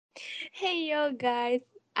Hey yo guys,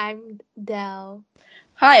 I'm Del.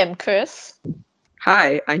 Hi, I'm Chris.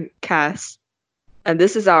 Hi, I'm Cass, and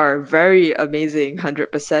this is our very amazing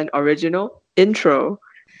 100% original intro.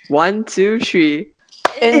 One, two, three.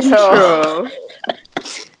 Intro. Intro.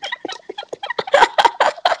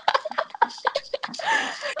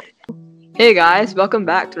 Hey guys, welcome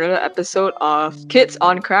back to another episode of Kids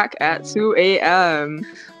on Crack at 2 a.m.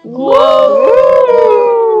 Whoa!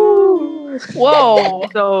 Woo! Whoa!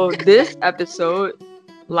 So, this episode,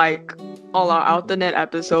 like all our alternate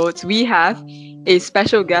episodes, we have a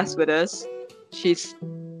special guest with us. She's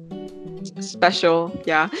special,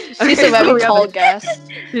 yeah. She's a Okay, so very we have tall guest.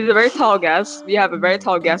 She's a very tall guest. We have a very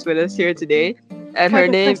tall guest with us here today, and For her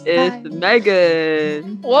the name first is time.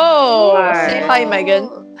 Megan. Whoa! Say Hi. hi,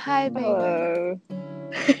 Megan. Hi Megan. Hello.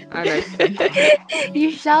 Hi, Megan.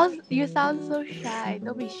 You sound so shy.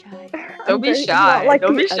 Don't be shy. Don't be It's not shy. like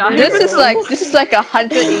Don't the be other shy. This is like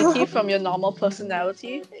 180 from your normal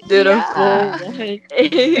personality. Beautiful.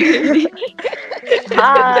 Yeah.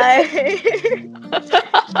 Hi.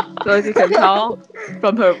 So as you can tell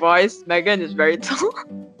from her voice, Megan is very tall.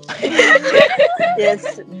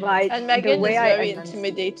 Yes, by And the Megan way is I very enunciate.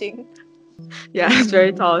 intimidating. Yeah, it's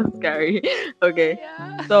very tall and scary. Okay,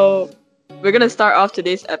 Yeah. so we're gonna start off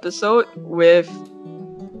today's episode with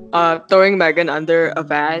throwing Megan under a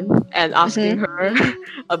van and asking her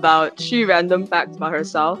about three random facts about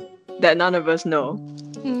herself that none of us know.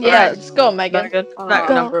 Yeah, Alright, let's go, Megan. Megan, fact Uh,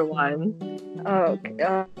 Go. number one.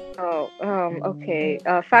 okay.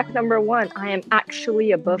 Fact number one: I am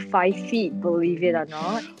actually above 5 feet. Believe it or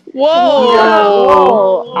not.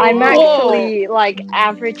 Whoa! Whoa! I'm Whoa! actually like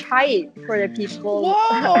average height for the people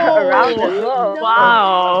around us. Whoa! Whoa!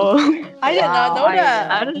 Wow. I did not Wow! know I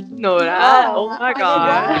that. I know. didn't know that. Wow! Oh Yeah. my I didn't know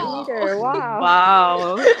that god. Wow. either.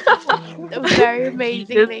 Wow! Wow. Very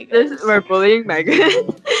amazing, This, Megan. we're bullying Megan.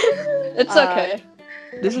 It's Uh, okay.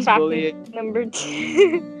 This is Fact bullying. number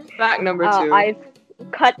two. Fact number two. I've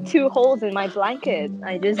cut 2 holes in my blanket.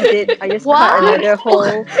 I just What? cut another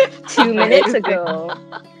hole 2 minutes Amazing. ago.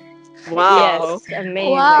 Wow. Yes,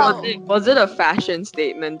 amazing. Wow. Was it a fashion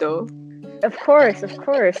statement though? Of course.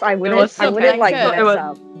 I wouldn't was It's I a wouldn't like blanket. it mess was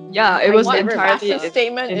up. yeah, it I was never mess entirely Fashion up.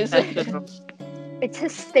 statement is it? intentional. It's a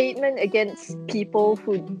statement against people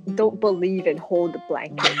who don't believe in hold the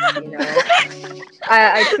blankets, you know.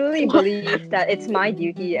 I truly believe that it's my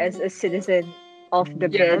duty as a citizen of the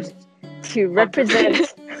Yes. bed to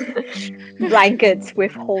represent blankets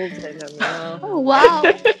with holes in them, you know. Oh, wow.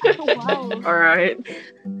 Wow. Alright.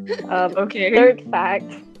 Um, Okay. Third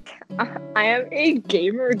fact, I am a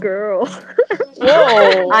gamer girl.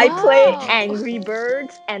 Whoa! I play Wow. Angry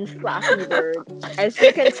Birds and Flappy Bird. As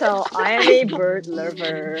you can tell, I am a bird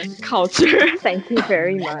lover. Culture. Thank you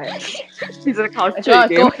very much. She's a culture Go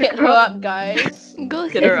gamer. hit her up, guys. Go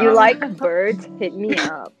Get hit her If you up. like birds, hit me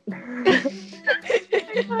up.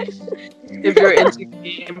 If you're into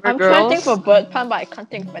gamer I'm trying to think girls, for bird pun, but I can't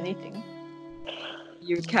think of anything.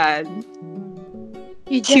 you can.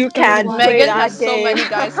 You just You don't can want play Megan that has so game. many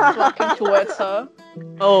guys flocking towards her.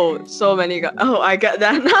 Oh, so many guys. Oh, I get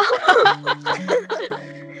that now.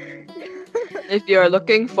 If you're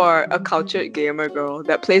looking for a cultured gamer girl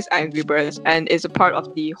that plays Angry Birds and is a part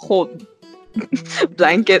of the whole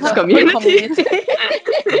blankets Her community,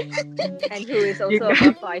 And who is You also can-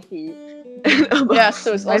 above 5 feet. Yeah,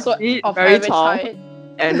 so it's also 5 feet, of very average tall height.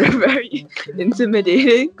 and very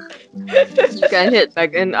intimidating, you can hit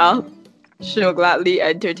Megan up. She'll gladly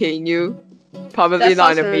entertain you. Probably That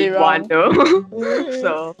not sounds in a really big one wrong. though. Mhm.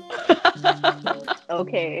 So,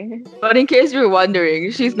 Okay. but in case you're wondering,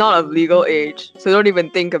 she's not of legal age, so don't even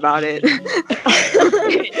think about it.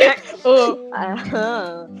 Oh,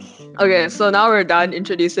 Uh-huh. Okay, so now we're done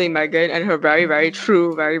introducing Megan and her very, very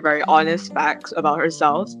true, very, very honest facts about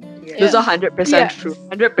herself. Those are Yes. 100% Yes. true,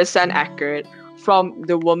 100% accurate from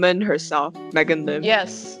the woman herself, Megan Lim.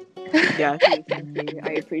 yes. Yeah, Thank you.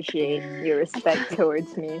 I appreciate your respect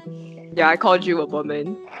towards me. yeah, I called you a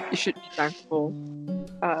woman. You should be thankful.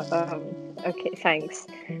 Okay, thanks.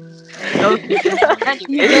 Okay.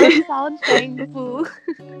 You Anyway, don't sound thankful.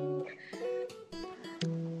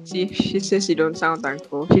 see, she says you don't sound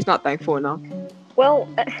thankful. She's not thankful enough. Well,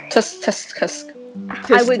 Tusk, tusk, tusk.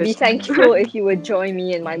 I would be Tisk, tisk. thankful if you would join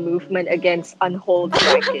me in my movement against unhold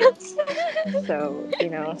blankets. So,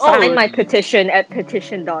 sign Oh. my petition at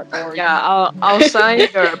petition.org. Yeah, I'll sign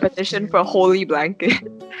your petition for holy blanket.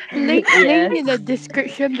 Link Yes. in the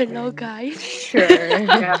description below, guys. Sure.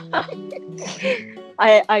 Yeah.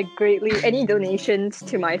 I greatly any donations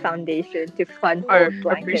to my foundation to fund Or hold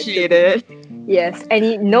blankets. appreciate it. Yes,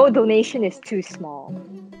 no donation is too small.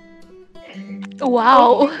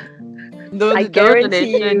 Wow. Though I the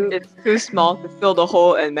guarantee donation you. is too small to fill the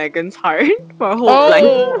hole in Megan's heart for a whole blanket.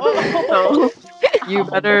 Oh, So you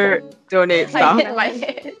better donate I stuff. hit my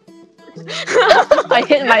head. I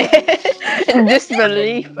hit my head in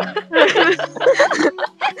disbelief.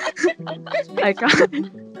 I can't. Okay.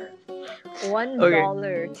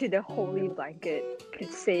 $1 to the holy blanket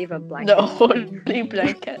could save a blanket. The holy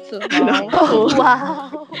blankets. No. Oh,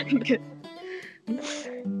 wow.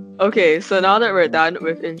 Okay, so now that we're done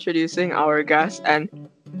with introducing our guest, and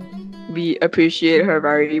we appreciate her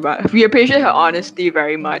very much. We appreciate her honesty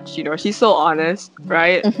very much. You know, she's so honest,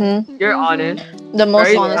 right? Mm-hmm. You're Mhm. honest. The most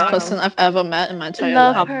Very honest Yeah. person I've ever met in my entire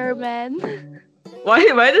Love life. her, man.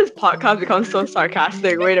 Why does podcast become so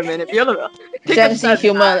sarcastic? Wait a minute. Be able to take Gen a Z step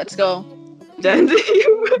humor, back. let's go. Gen Z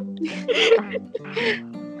humor.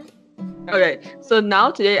 Okay, so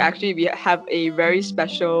now today actually we have a very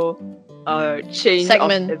special change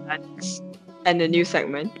Segment. of events and a new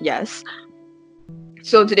segment. Yes.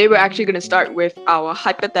 So today we're actually going to start with our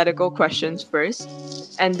hypothetical questions first,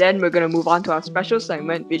 and then we're going to move on to our special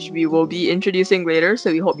segment, which we will be introducing later.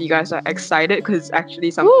 So we hope you guys are excited because it's actually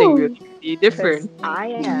something Woo! really different. I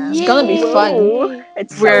am. It's gonna be fun. Yay.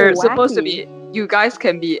 It's so We're wacky. supposed to be. You guys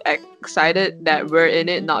can be excited that we're in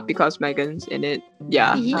it, not because Megan's in it.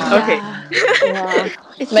 Yeah. Okay. Yeah. Yeah.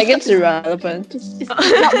 It's Megan's just- irrelevant. it's not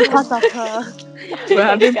because of her. We're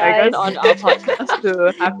having Guys. Megan on our podcast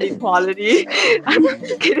to have equality. I'm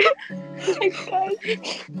kidding. Guys,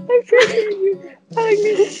 I'm forgetting you.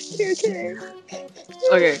 Okay.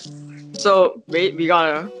 Okay. So wait, we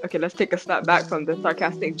gotta. Okay, let's take a step back from the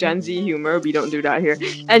sarcastic Gen Z humor. We don't do that here.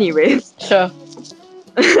 Anyways, Sure.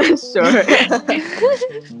 sure. Okay.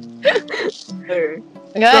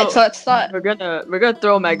 Alright, So- so let's start. We're gonna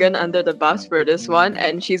throw Megan under the bus for this one,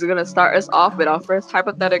 and she's gonna start us off with our first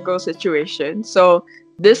hypothetical situation. So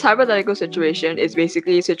this hypothetical situation is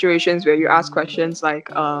basically situations where you ask questions like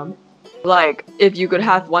if you could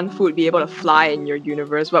have one food be able to fly in your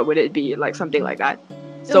universe, what would it be? Like something like that.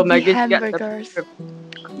 So It'll be Megan, you get the hamburgers.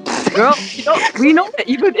 girl. We know that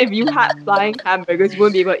even if you had flying hamburgers, you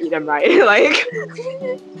wouldn't be able to eat them, right? Like,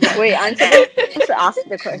 Wait, I'm supposed to ask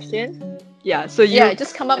the question? yeah. So you Yeah,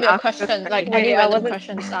 just come up with a ask us question. Like Wait, any I random wasn't-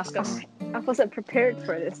 question, just ask us. I wasn't prepared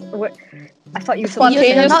for this. What? I thought you were supposed You're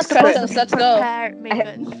Spontaneous not supposed questions, to be let's go. prepared,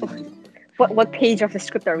 Megan. What page of the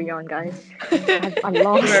script are we on, guys? I'm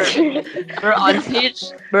lost.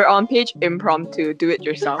 we're on page impromptu. Do it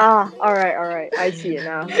yourself. all right. I see it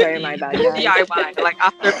now. Sorry, my bad, guys. DIY. Like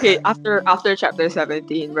after chapter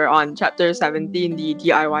 17, we're on chapter 17, the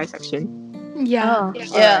DIY section. Yeah.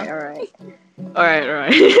 Yeah. All right. All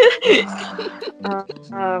right.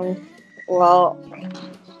 Well,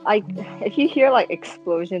 if you hear like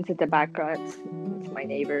explosions in the background, it's my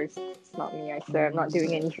neighbors. It's not me. I swear, I'm not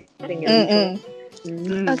doing anything illegal.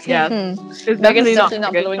 Mm-mm. Okay. Yeah, Hmm. it's Megan's definitely definitely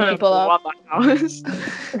not Megan blowing trying to people blow up. our house.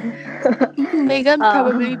 Megan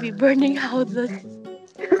probably Uh, be burning houses.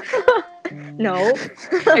 No.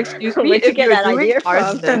 Excuse me, Where'd you if get you're that doing idea from?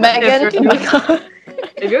 arson, Megan, if oh you're, my god.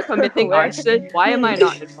 if you're committing Where? arson, why am I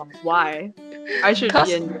not involved? Why? I should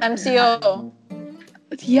be in. MCO.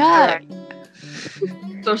 Yeah.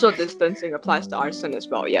 Alright. Social distancing applies to arson as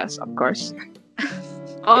well. Yes, of course.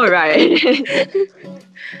 All right.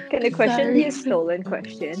 Can the question be a Sorry. stolen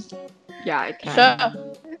question? Yeah, it can.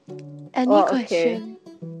 Sure. Any Well, okay. question?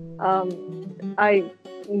 I'm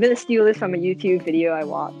gonna steal this from a YouTube video I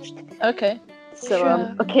watched. Okay. So,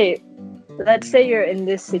 Sure. okay, let's say you're in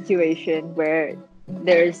this situation where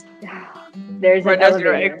there's Where an does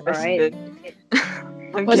your elevator, all right? existence?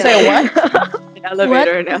 I'm Was kidding. there what? An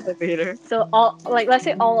elevator, an elevator. So let's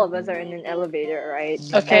say all of us are in an elevator, right?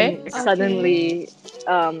 Okay. And suddenly,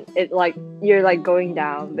 it like you're like going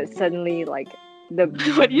down, but suddenly like the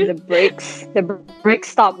What do you? the brakes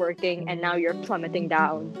stop working, and now you're plummeting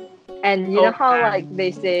down. And you know how Okay. like they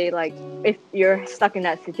say like if you're stuck in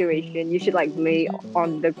that situation, you should like lay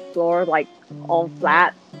on the floor like all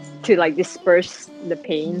flat to like disperse the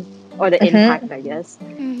pain or the impact, I guess.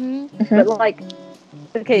 Mm-hmm. But like,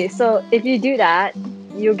 okay, so if you do that,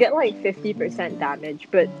 you'll get like 50% damage,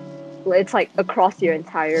 but it's like across your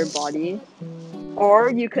entire body.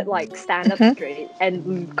 Or you could like stand up straight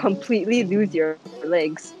and completely lose your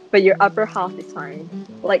legs, but your upper half is fine.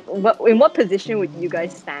 Like, in what position would you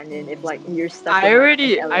guys stand in if like you're stuck? I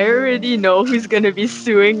already know who's gonna be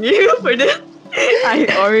suing you for this. I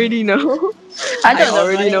already know. I don't know.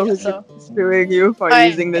 already know who's so. suing you for Alright,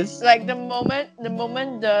 using this. Like the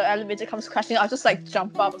moment the elevator comes crashing, I'll just like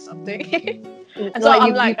jump up or something. And so Like, I'm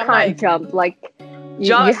you like- can't I'm like- jump. Like, you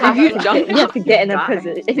Jump- have if you to jump you have up, to get in you a die.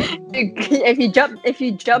 position. If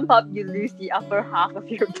you jump up, you lose the upper half of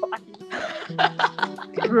your body.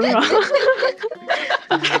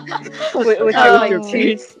 Would you Your like feet.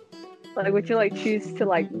 choose? Like, would you like choose to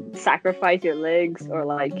like sacrifice your legs or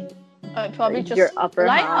like Probably just your upper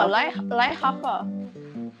lie half? lie half.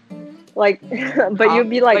 Like, but you'd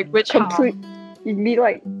be like which complete. You'd be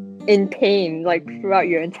like in pain like throughout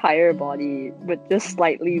your entire body, but just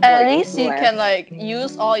slightly. At like, least you less. can like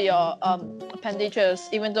use all your appendages,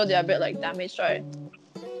 even though they're a bit like damaged, right?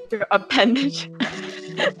 your appendage.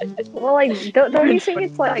 Well, like, don't you think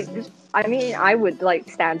it's like? I mean, I would like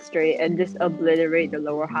stand straight and just obliterate the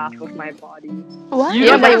lower half of my body. What? You Yeah,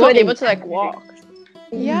 don't but you have won't be to- able to like walk.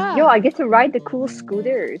 Yeah. Yo, I get to ride the cool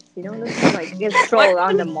scooters. You know, just like get stroll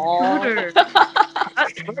around the mall. scooter.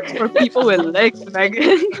 That works for people with legs, Megan.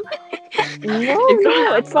 No, If you no,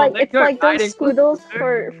 have it's no like legs, it's you're like those riding scooters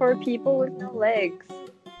scooter. for people with no legs.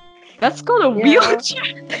 That's called a Yeah. wheelchair.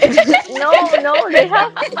 No, they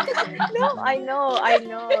have. No, I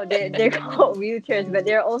know. They're called wheelchairs, but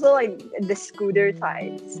they're also like the scooter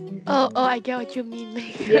types. Oh, I get what you mean,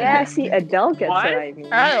 Megan. Yeah, see, Adele gets What? what I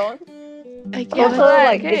mean. I don't. I get Also, what you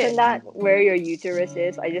like, mean. isn't that where your uterus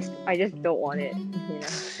is? I just don't want it.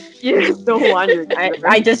 You know. You just don't want your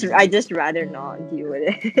I just rather not deal with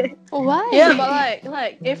it. Why? Yeah, but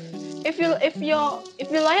like if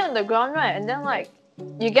you lie on the ground, right, and then like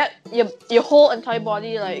you get your whole entire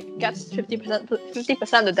body like gets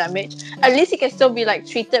 50% of the damage. At least you can still be like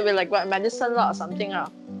treated with like what medicine or something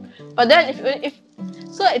But then if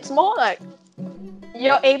so it's more like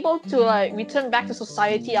you're able to like return back to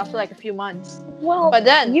society after like a few months. Well, But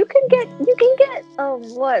then you can get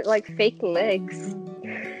what, like, fake legs.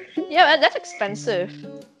 yeah, that's expensive.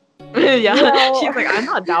 Yeah, Well- she's like, I'm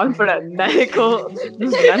not down for that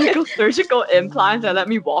those medical surgical implants that let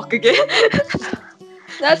me walk again.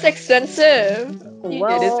 That's expensive. Well,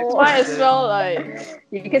 Might as well like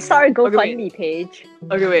you can start a Okay, wait. GoFundMe page.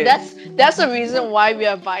 Okay, wait. that's the reason why we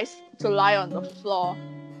advise to lie on the floor.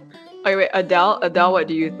 Okay, wait. Adele, what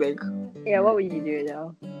do you think? Yeah, what would you do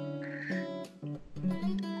though?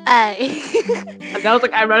 Adele's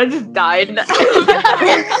like, I'd rather just die. Same.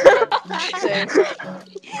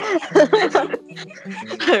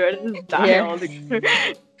 I'd rather just die Yeah. altogether.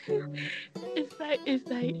 it's like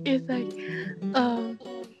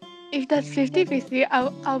if that's 50-50,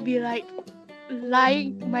 I'll be like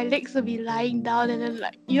lying, my legs will be lying down, and then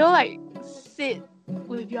like, you know, like sit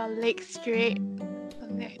with your legs straight,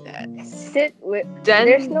 something like that. Sit with. Then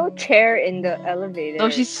There's no chair in the elevator. no,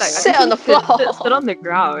 she's like, I Sit think on the sit- floor. Sit on the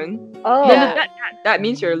ground. Oh, No, Yeah. that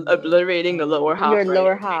means you're obliterating the lower half. your right?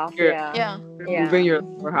 lower half. You're Yeah. Yeah. Yeah. Moving your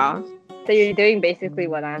lower half. So you're doing basically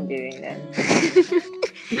what I'm doing then.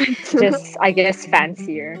 Just, I guess,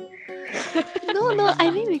 fancier. No,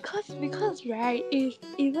 I mean because right,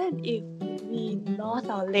 even if we lost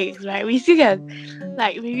our legs, right, we still can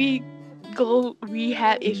like maybe go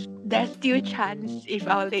rehab if there's still chance if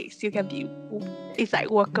our legs still can be, it's like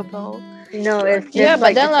workable. No, it's just Yeah,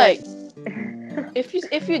 but like, then it's like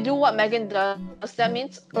if you do what Megan does, that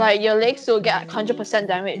means like your legs will get 100%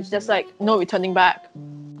 damage. There's like no returning back.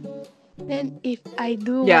 Then if I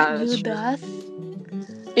do Yeah, what that's you true. does,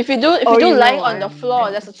 If you do Oh, you know lying on what? the floor,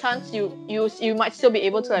 there's a chance you might still be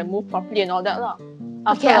able to like move properly and all that lah.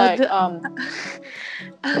 After Okay, I'll like do- I'll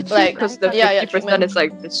like, Because the Yeah, 50% treatment. is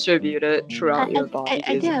like distributed throughout your body.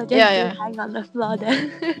 I think I'll just Yeah, do lying on the floor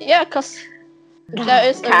then. yeah, cause there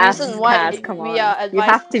is a Cass, reason why Cass, come we on. are advised You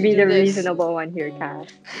have to be do the this. reasonable one here, Cass.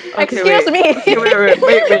 Excuse me. Okay,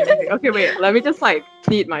 wait. Okay, wait. Let me just like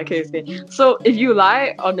plead my case. Okay. So if you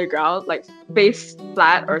lie on the ground, like face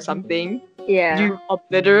flat or something, Yeah. you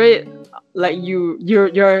obliterate. Like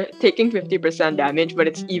you're taking 50% damage, but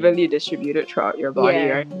it's evenly distributed throughout your body,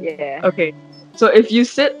 yeah. right? Yeah. Okay. So if you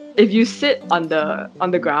sit on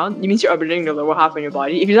the ground, it means you're obliterating the lower half of your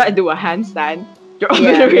body. If you try to do a handstand, you're Yeah,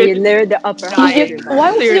 you obliterating. layer the upper half of your body.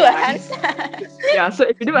 Why would you do a Clear. handstand? Yeah, so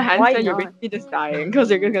if you do a Why handstand, you're not? basically just dying because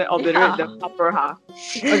you're just gonna obliterate Yeah. the upper half.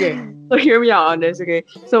 Okay, so hear me out on this. Okay,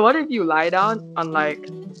 so what if you lie down on like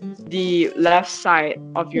the left side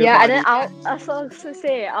of your Yeah, body? and then I'll also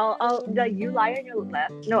say I'll like, you lie on your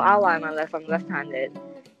left. No, I'll lie on my left. I'm left-handed.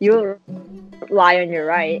 You lie on your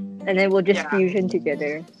right, and then we'll just Yeah. fusion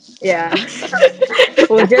together. Yeah,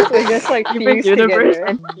 we'll just like Even fuse universe together.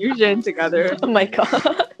 and fusion together. Oh my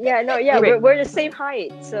god. Yeah, no, yeah, Wait. we're the same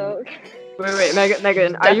height, so Wait,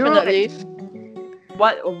 Megan, are you like, Definitely.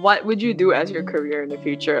 what would you do as your career in the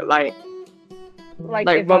future? Like like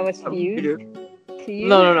like if what, I was what would you fused do? to you.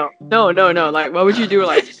 No. Like what would you do?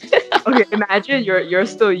 Like okay, imagine you're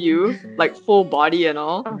still you, like full body and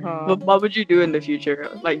all. Uh-huh. But what would you do in the future?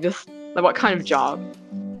 Like just like what kind of job?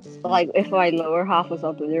 Like if my lower half was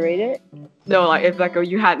obliterated. No, like if like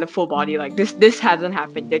you had the full body, like this hasn't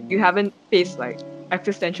happened yet. You haven't faced like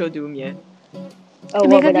existential doom yet. Oh,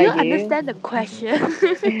 what Megan, would do you I do? understand the question?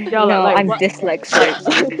 Yeah, No, like I'm what dyslexic.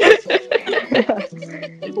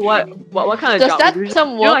 what kind of Does job that would you term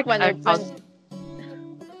do? work Like when an it when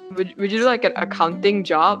would you do like an accounting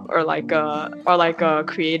job or like a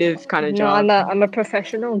creative kind of No, job? I'm a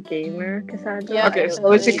professional gamer, Cassandra. Yeah, Okay, I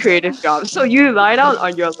so it's a definitely. creative job. So you lie down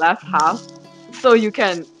on your left half, so you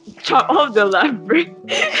can chop off the left brain.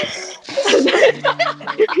 And then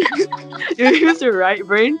you use your right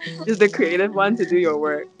brain, is the creative one, to do your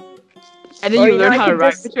work. And then Or you you know, learn I how to could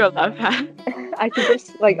write just with your left hand. I could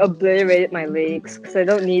just like obliterate my legs because I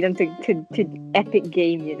don't need them to epic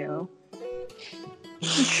game, you know.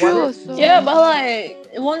 It's true also. Yeah, but like,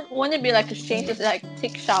 won't it be like a shame to like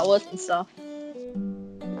take showers and stuff?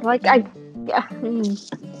 Like I, yeah, And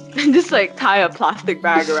just like tie a plastic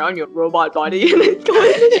bag around your robot body and then go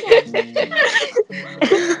in.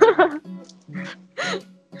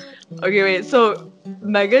 Okay, wait. So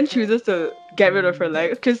Megan chooses to get rid of her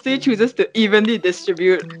legs. Christy chooses to evenly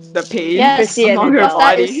distribute the pain Yes, Christy and among her because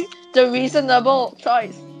that body. is the reasonable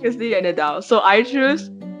choice. Christy and Adele. So I choose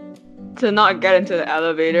to not get into the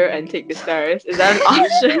elevator and take the stairs. Is that an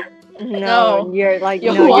option? no, No. you're like You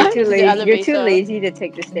no, you're want too the lazy. You're too elevator. lazy to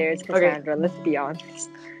take the stairs, Okay. Cassandra. Let's be honest.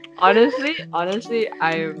 Honestly,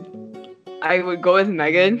 I would go with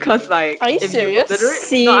Megan because like Are you if you serious? literally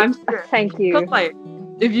See, no, I'm serious. thank Because you. like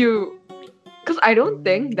if you because I don't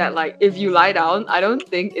think that like if you lie down, I don't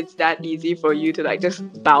think it's that easy for you to like just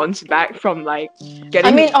bounce back from like I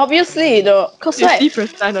getting mean, obviously, though, cause like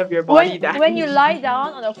 50% of your body when you damage. lie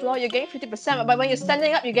down on the floor, you're getting 50%, but when you're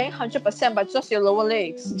standing up, you're getting 100%, but just your lower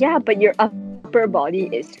legs. Yeah, but your upper body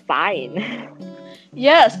is fine.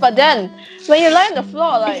 Yes, but then when you lie on the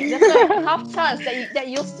floor, like there's like half chance that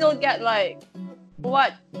you'll still get like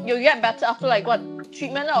what you'll get better after like what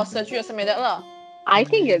treatment or surgery or something like that lah. I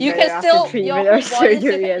can get You better can after still treatment or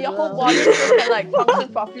surgery as your whole well. body still can like function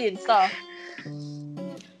properly and stuff.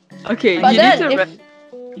 Okay, But you need then to if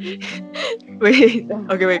wait.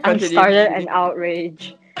 Okay, wait. I've Continue. started Continue. an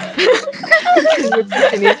outrage.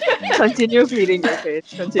 Continue pleading your case.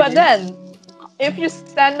 Continue. but then if you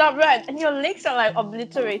stand up right and your legs are like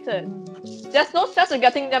obliterated, there's no chance of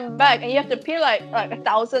getting them back, and you have to pay like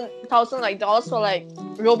 $1,000 like dollars for like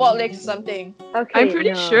robot legs or something. Okay, I'm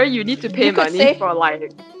pretty no. sure you need to pay You could money save- for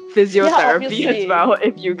like physiotherapy as obviously. well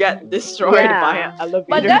if you get destroyed by Yeah. an elevator.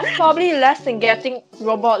 But that's probably less than getting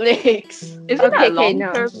robot legs. Isn't Okay, that long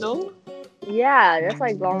no. term though? Yeah, that's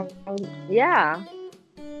like long. Yeah.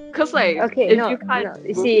 Cause like Okay, if no, you can't no.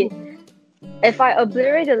 You see, if I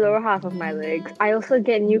obliterate the lower half of my legs, I also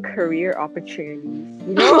get new career opportunities.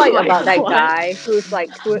 You know, like Like about that what? guy who's like,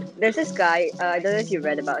 there's this guy. I don't know if you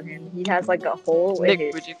read about him. He has like a hole Nick, in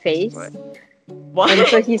would his you- face. What? And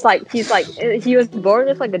so he's like he was born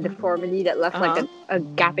with like a deformity that left like Uh-huh. a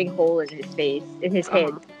gaping hole in his face, in his head.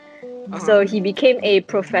 Uh-huh. So he became a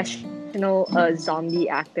professional zombie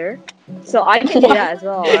actor. So I can do What? that as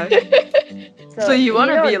well. So you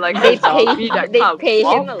wanna be like a they zombie pay that they can't pay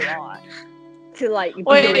walk? him a lot to like be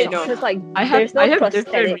Wait, a no. because like I have there's no I have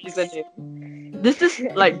different prosthetics. reasoning. This is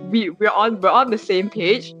like we're on the same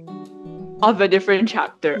page of a different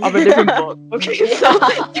chapter of a different book. Okay, so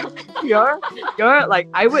you're like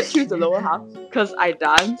I would choose the lower half because I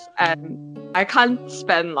dance and I can't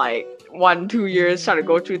spend like 1-2 years trying to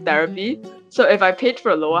go through therapy. So if I paid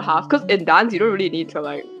for a lower half, because in dance you don't really need to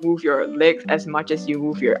like move your legs as much as you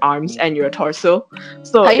move your arms and your torso.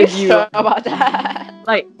 So Are you if you sure about that?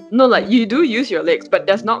 like no like you do use your legs, but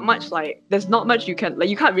there's not much you can like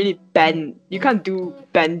you can't really bend. You can't do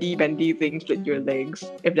bendy things with your legs,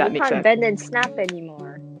 if that You makes can't sense. bend and snap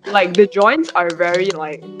anymore. Like the joints are very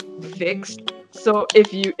like fixed. So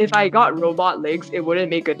if I got robot legs, it wouldn't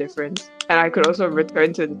make a difference, and I could also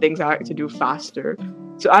return to the things I like to do faster.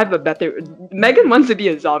 So I have a better. Megan wants to be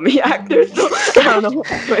a zombie actor, so I don't know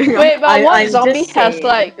what's going on. Wait, but I'm what zombie just has saying.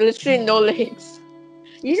 like literally no legs?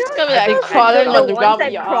 You know, It's gonna be I like think crawling the on the ones ground with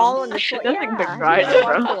that your crawl arms. on the floor. That's like the Yeah, grind, you know,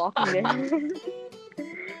 bro. watch The Walking Dead.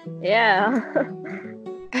 Yeah.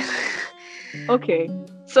 Okay,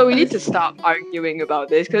 so we need to stop arguing about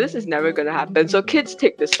this because this is never gonna happen. So kids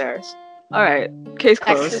take the stairs. All right, case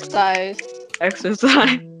closed. Exercise.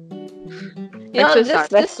 Exercise. You know, Exercise.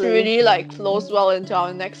 this really like flows well into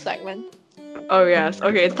our next segment. Oh yes.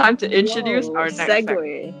 Okay, it's time to introduce Whoa, our next segment.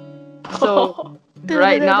 segue. So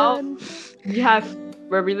right now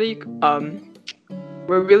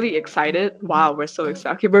we're really excited. Wow, we're so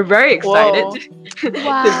excited. Okay, we're very excited Whoa. to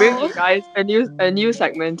bring Wow. you guys a new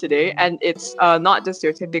segment today, and it's not just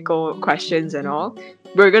your typical questions and all.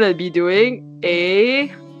 We're gonna be doing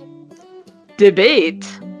debate.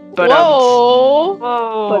 But Whoa!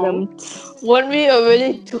 But whoa. Weren't we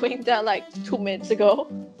already doing that like 2 minutes ago?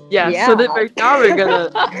 Yeah, so Yeah. that now we're gonna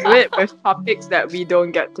do it with topics that we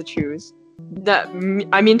don't get to choose.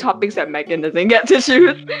 I mean topics that Megan doesn't get to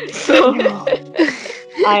choose. So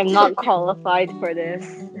I am not qualified for this.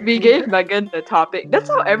 we gave Megan the topic. That's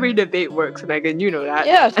how every debate works, Megan. You know that.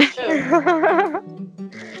 Yeah, it's true.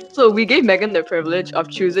 So we gave Megan the privilege of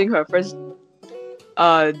choosing her first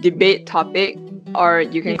debate topic, or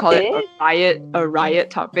you can call it a riot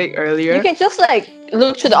topic earlier. You can just like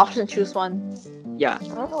look through the options, choose one. Yeah.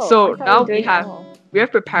 Oh, So I thought now were we doing have all. we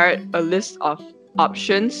have prepared a list of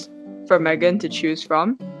options for Megan to choose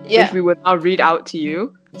from, Yeah. which we will now read out to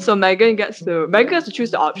you. So Megan gets to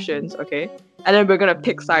choose the options, okay? And then we're gonna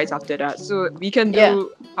pick sides after that. So we can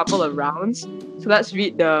do a couple of rounds. So let's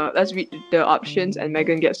read the options and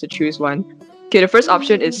Megan gets to choose one. Okay, the first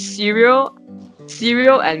option is cereal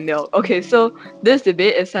and milk. Okay, so this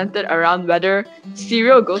debate is centered around whether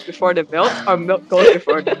cereal goes before the milk or milk goes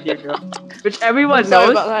before the cereal. Which everyone I'm sorry,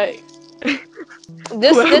 knows. but like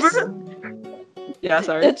this Whoever- Yeah,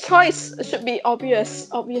 sorry. the choice should be obvious.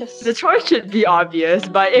 The choice should be obvious,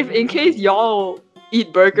 but if in case y'all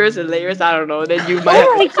eat burgers and layers, I don't know, then you might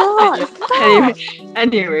Oh my have god! Stop!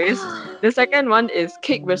 Anyways, the second one is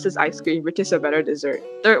cake versus ice cream, which is a better dessert.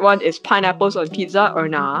 Third one is pineapples on pizza or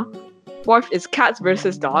nah. Fourth is cats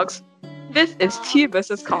versus dogs. Fifth is tea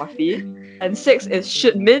versus coffee. And sixth is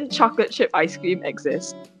should mint chocolate chip ice cream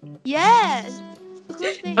exist? Yes. Who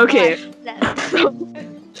said Okay. what? So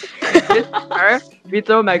this part, we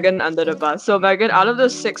throw Megan under the bus. So Megan, out of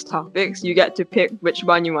those 6 topics, you get to pick which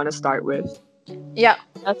one you want to start with. Yeah.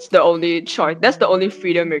 That's the only choice. That's the only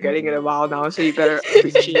freedom you're getting in a while now. So you better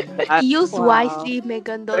appreciate that. Use Wow. wisely,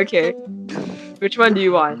 Megan. Don't Okay. Which one do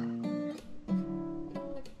you want?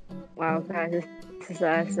 Wow, guys,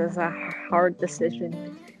 this is a hard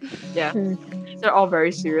decision. Yeah. Hmm. These are all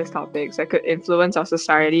very serious topics that could influence our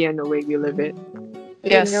society and the way we live it.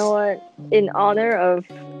 Yes. You know what? In honor of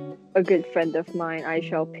a good friend of mine, I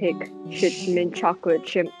shall pick should mint chocolate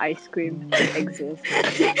chip ice cream exist.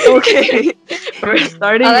 Okay. We're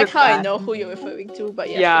starting I like with how I that. know who you're referring to, but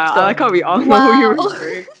yes, Yeah, let's go. I like how we all know who you're Wow.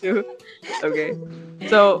 referring to. Okay.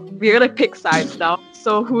 So we're gonna pick sides now.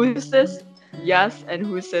 So who says yes and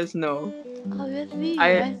who says no? Obviously,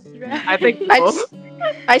 I- yes, right? I think I, no.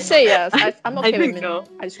 I say yes. I'm I okay with think mint no.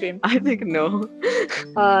 ice cream. I think no.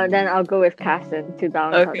 Then I'll go with Casson to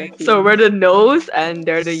balance out Okay. the team. So we're the no's and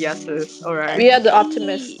they're the yeses. Alright. We are the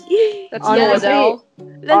optimists. Let's go, Honestly, Adele.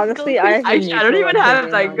 Let's Honestly, go. I have a I don't neutral even have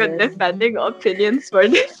opinion like on good this. defending opinions for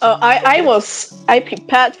this. Oh, I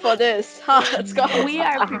prepared for this. Ha, let's go. We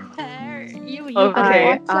are prepared. You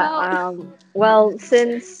Okay. watch out. Well,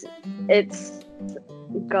 since it's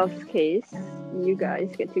Gov's case, you guys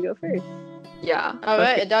get to go first. Yeah. All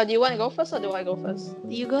right, Adele, do you want to go first or do I go first?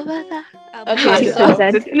 You go first. Okay, so-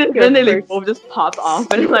 Then they Your both just pop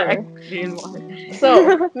off and speaker. like explain why.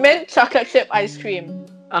 So, mint chocolate chip ice cream.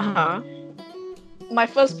 Uh-huh. My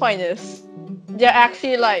first point is they're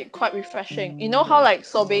actually like quite refreshing. You know how like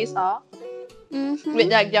sorbets are Mhm.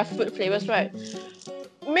 with like their fruit flavors, right?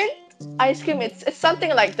 Mint ice cream, it's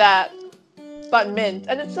something like that, but mint,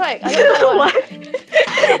 and it's like I don't know why.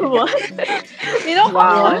 What? You know how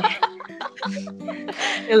Wow. I don't know,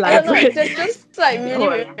 Elaborate. it's just like really, Oh,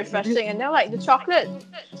 really refreshing, and then like the chocolate,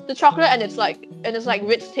 and it's like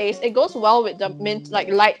rich taste. It goes well with the mint like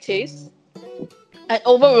light taste, and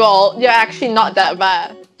overall they're actually not that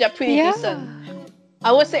bad. They're pretty Yeah. decent.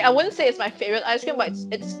 I wouldn't say it's my favorite ice cream, but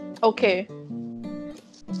it's okay.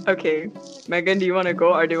 Okay. Megan, do you want to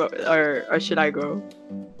go or should I go?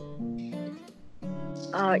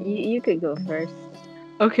 You could go first.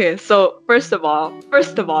 Okay, so first of all,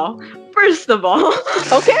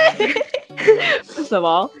 Okay. first of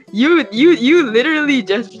all, you literally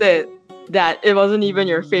just said that it wasn't even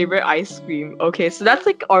your favorite ice cream. Okay, so that's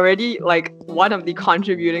like already like one of the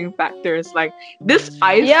contributing factors. Like this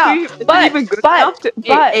ice Yeah, cream isn't but- even good but- enough to.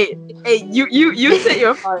 but- Hey, you sit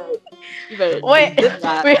your part. You better Wait, do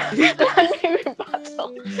that. let me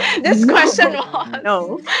rebuttal. This question was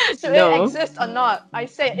No. should No. it exist or not? I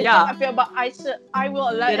say it's Yeah. not my favorite, but I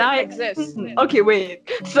will let Did it I exist. Okay, wait.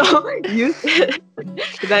 So you said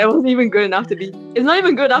that it wasn't even good enough to be. It's not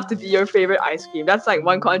even good enough to be your favorite ice cream. That's like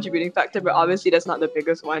one contributing factor, but obviously that's not the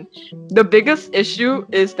biggest one. The biggest issue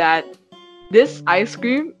is that this ice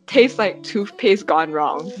cream tastes like toothpaste gone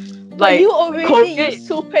wrong. But Like you already Colgate. use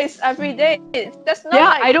toothpaste every day. That's not yeah,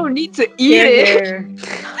 like I don't need to eat it. Here.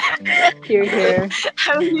 Here.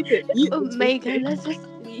 I don't need to eat. Oh, the Megan, toothpaste. let's just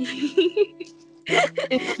leave.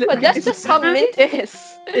 But that's just how mint is.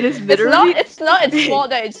 It is literally. It's not its fault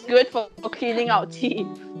that it's good for cleaning our teeth.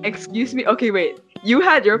 Excuse me. Okay, wait. You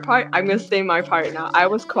had your part. I'm gonna say my part now. I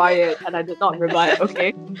was quiet and I did not rebut.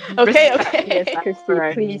 Okay. Okay, Respect. okay. Yes, Christy,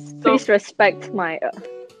 Alright. please respect my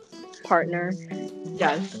partner.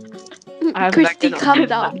 Yes. I have Christy, Megan on calm my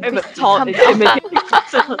down. side. I'm a Christy, tall, calm down. intimidating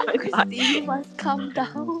person on my side. Christy, you must calm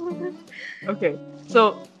down. Okay,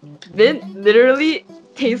 so mint literally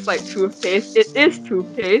tastes like toothpaste. It is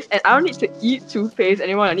toothpaste, and I don't need to eat toothpaste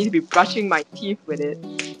anymore. I need to be brushing my teeth with it.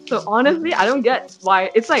 So honestly, I don't get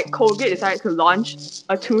why it's like Colgate decided to launch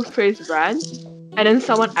a toothpaste brand, and then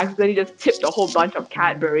someone accidentally just tipped a whole bunch of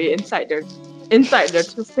Cadbury inside their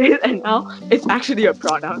toothpaste, and now it's actually a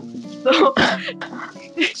product. So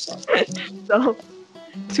so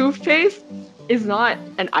toothpaste is not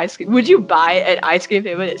an ice cream. Would you buy an ice cream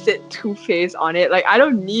flavor that said toothpaste on it? Like I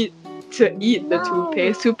don't need to eat the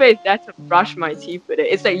toothpaste. Toothpaste, that's to brush my teeth with it.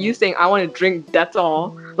 It's like you saying I want to drink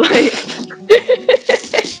Dettol. Like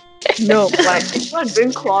no, like if you want to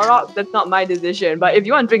drink Clorox, that's not my decision. But if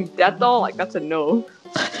you want to drink Dettol, like that's a no.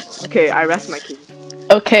 Okay, I rest my case.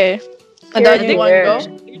 Okay. Adele, Here you you want to are. go?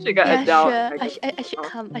 You should get Yeah, Adele. sure. Like, I should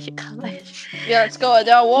come. I should come. Yeah, let's go,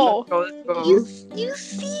 Adele. Whoa. let's go. You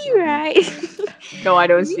see, right? No, I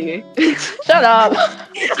don't see. Shut up.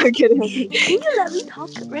 I'm kidding. Can you let me talk?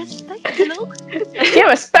 Respect, hello? Can you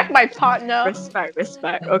respect my partner? Respect.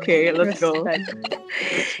 Okay, let's go.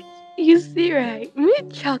 Respect. You see, right?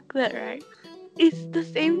 Mint chocolate, right? It's the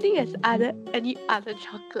same thing as any other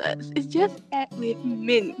chocolates. It's just add with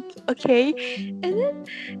mint, okay? And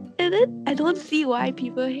then I don't see why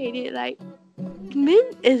people hate it. Like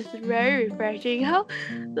mint is very refreshing. How,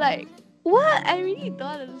 like, what? I really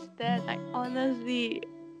don't understand. Like honestly,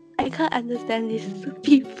 I can't understand these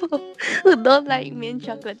people who don't like mint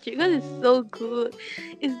chocolate chip because it's so good.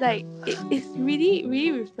 It's like it's really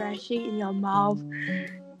really refreshing in your mouth,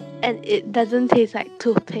 and it doesn't taste like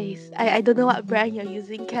toothpaste. I don't know what brand you're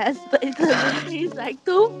using, Cass, but it doesn't taste like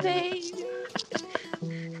toothpaste.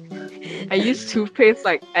 I use toothpaste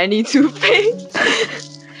like any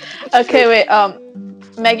toothpaste. Okay, wait.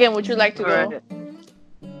 Megan, would you like to go? Alright.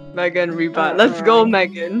 Megan, rebut. Let's go,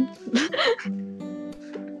 Megan.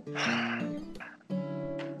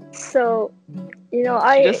 So, you know,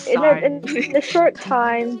 in the short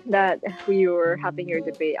time that we were having your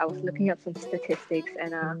debate, I was looking up some statistics,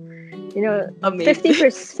 and you know, Amazing.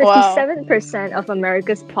 57% of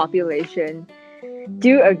America's population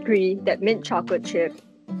do agree that mint chocolate chip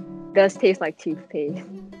does taste like toothpaste.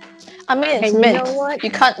 I mean, it's And you mint. know what?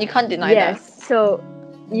 You can't deny Yes. So,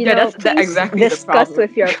 you Yeah, know, that's please exactly the discuss problem.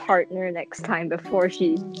 with your partner next time before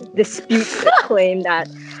she disputes the claim that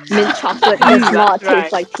mint chocolate does not That's right.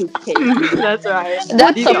 taste like toothpaste. That's right. that.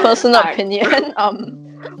 That's These a are personal facts. opinion.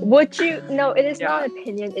 Would you? No, it is Yeah. not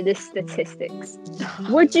opinion. It is statistics.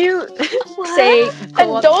 Would you What? say? Go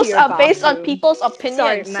And up to those your are based on bathroom? people's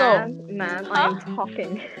Sorry, opinions. So, ma'am, I am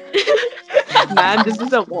talking. Man, this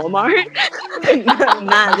is a Walmart.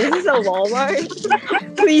 Man, this is a Walmart.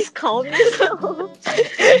 Please calm yourself.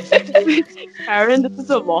 Karen, this is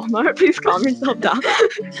a Walmart. Please calm yourself down.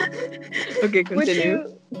 Okay, continue.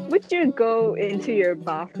 Would you go into your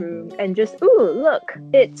bathroom and just, ooh, look,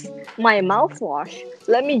 it's my mouthwash.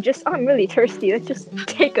 I'm really thirsty. Let's just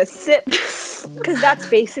take a sip. Because that's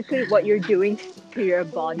basically what you're doing to your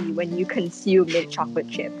body when you consume mint chocolate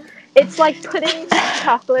chip. It's like putting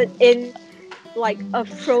chocolate in like a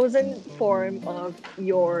frozen form of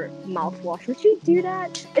your mouthwash. Would you do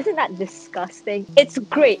that? Isn't that disgusting? It's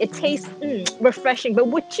great. It tastes refreshing, but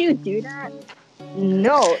would you do that?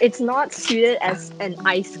 No, it's not suited as an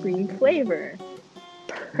ice cream flavor.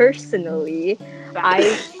 Personally,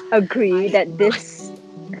 I agree that this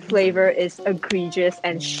flavor is egregious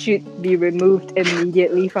and should be removed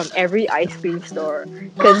immediately from every ice cream store.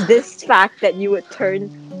 Because this fact that you would turn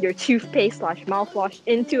your toothpaste / mouthwash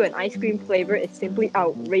into an ice cream flavor is simply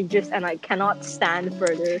outrageous, and I cannot stand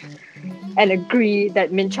further and agree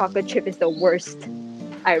that mint chocolate chip is the worst.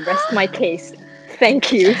 I rest my case.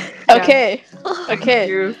 Thank you. okay, Thank okay,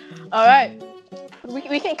 you. all right.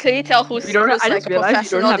 We can clearly tell who's I like just a realized you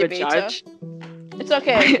don't professional have a debater. judge. It's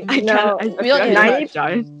okay. I No, can't. I we don't feel need like a you don't have a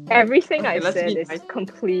judge. Everything Okay, I let's said be is nice.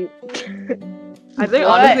 complete. I think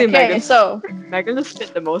All honestly, right, okay, Megan, so Megan just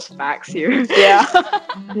spit the most facts here. yeah.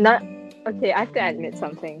 Not okay. I have to admit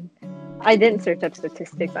something. I didn't search up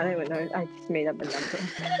statistics. I don't even know. I just made up a number.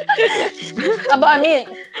 But I mean,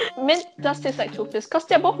 mint does taste like toothpaste because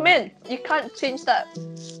they're both mint. You can't change that.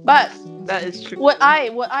 But That is true. would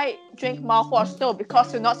I drink mouthwash? No,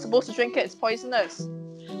 because you're not supposed to drink it. It's poisonous.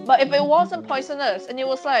 But if it wasn't poisonous and it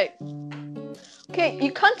was like Okay,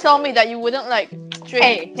 you can't tell me that you wouldn't like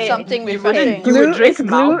drink Hey, something You wouldn't refreshing. You would drink is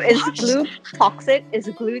mouthwash? glue toxic? Is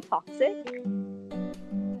glue toxic?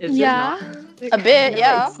 Is it Yeah. not? A bit, No,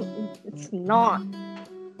 yeah. it's not.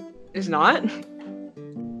 It's not.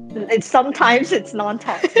 It's sometimes it's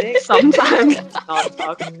non-toxic. Sometimes it's not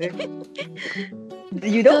toxic.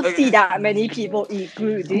 You don't So see Okay. that many people eat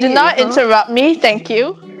glue, do Do you? not huh? interrupt me, thank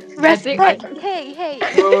you. I think I. respect. Hey, hey.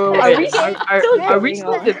 Wait, Are we still are we going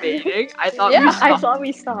still on? debating? I thought Yeah. we I stopped. thought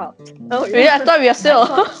we stopped. Oh Yeah, yeah. I thought we are still.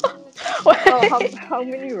 Oh, how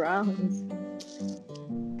many rounds?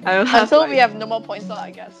 I don't have Until we like. have no more points,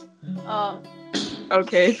 I guess. Um,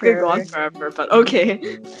 Okay, it's been gone Sure. forever, but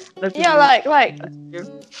okay. Let's yeah, move. like,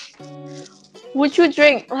 would you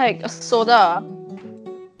drink like a soda?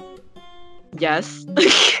 Yes.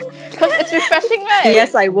 Because it's refreshing, right?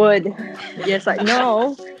 Yes, I would. Yes, I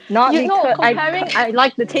no, not You know, because comparing. I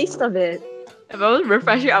like the taste of it. If I was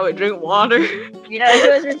refreshing, I would drink water. Yeah, if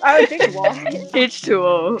it was, I would drink water.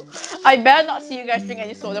 H2O. I better not see you guys drink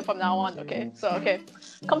any soda from now on. Okay, so okay.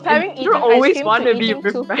 Comparing You eating ice always cream want to to be eating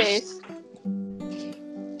refreshed. toothpaste.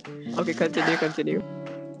 Okay, continue.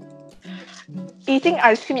 Eating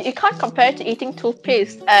ice cream, you can't compare it to eating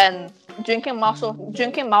toothpaste and drinking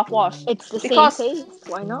mouthwash. It's the Because same taste.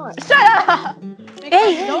 Why not? shut up. Because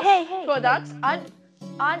Hey, those hey. products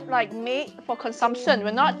aren't like made for consumption.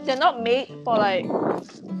 They're not made for like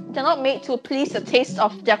they're not made to please the taste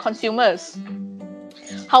of their consumers.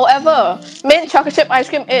 However, mint chocolate chip ice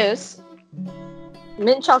cream is.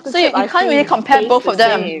 Mint chocolate So you chip ice can't cream really compare tastes both the of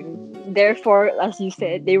them. same. Therefore, as you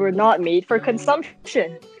said, they were not made for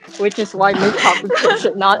consumption, which is why mint chocolate chip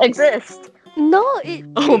should not exist. No, it.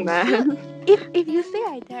 Oh It's man. if you say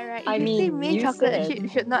like that, right? If I you say mean, mint you chocolate said.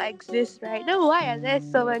 chip should not exist, right? Then why are there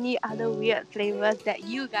so many other weird flavors that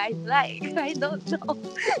you guys like? I don't know.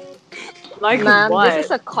 Like Ma'am, this what?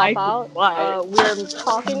 is a cop Like out. what? We're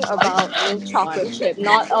talking about mint chocolate What? chip,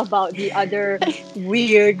 not about the other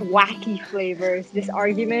weird, wacky flavors. This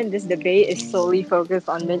argument, this debate is solely focused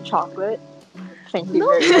on mint chocolate. Thank you No,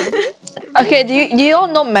 very no. much. Okay, do you all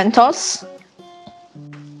know Mentos?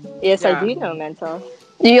 Yes, I Yeah. do know Mentos.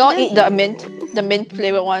 Do you all Yes. eat the mint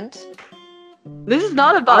flavored ones? This is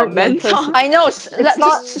not about Aren't Mentos? Mentos. I know. Let's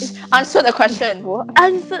not- just answer the question. What?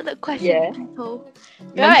 Answer the question, Yeah. people.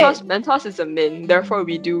 Right. Mentos is a mint, therefore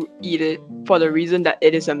we do eat it for the reason that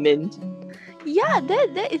it is a mint. Yeah,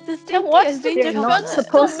 that is the same Then thing what's as the mint They're not difference? chocolate.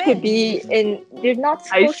 supposed to mint. be in. They're not Ice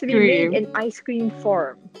supposed to be made cream. in ice cream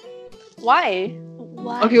form. Why?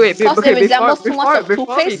 Why? Okay, wait, Because okay, it resembles too much of before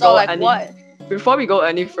we toothpaste or go like any what? before we go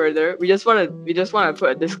any further, we just wanna put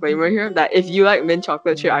a disclaimer here that if you like mint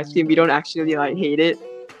chocolate chip ice cream, we don't actually like hate it.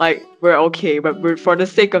 Like we're okay, but we're for the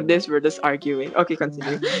sake of this, we're just arguing. Okay,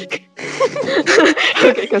 continue.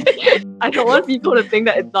 Okay, continue. I don't want people to think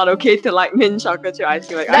that it's not okay to like mint chocolate chip ice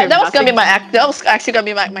cream. Like I have That was gonna nothing. be that was actually gonna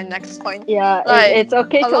be my next point. Yeah, Like, it's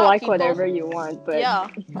okay a to lot of like people- whatever you want, but Yeah,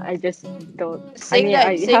 I just don't. saying I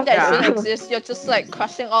that it Yeah. shouldn't exist, you're just like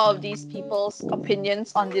crushing all of these people's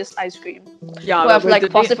opinions on this ice cream. Yeah, Who but have, we're like,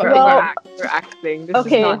 doing positive we're, opinion. we're acting. This is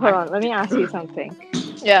Okay, not hold on. Let me ask you something.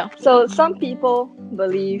 Yeah. So some people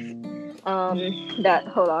believe that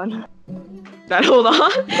hold on. that. Hold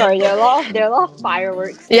on. Sorry, there are a lot of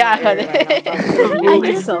fireworks. in Yeah, I the heard air right now, it. so I'm gonna I mute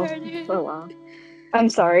just myself heard it. for a while. I'm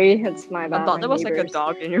sorry, it's my I bad. thought my there was like a neighbors.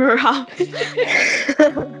 dog in your house.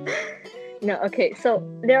 No, okay. So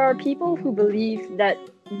there are people who believe that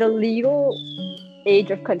the legal age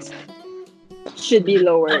of consent should be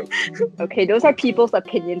lowered. Okay, those are people's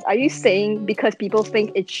opinions. Are you saying because people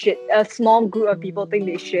think it should, a small group of people think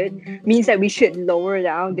they should, means that we should lower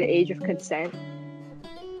down the age of consent?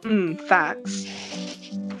 Facts.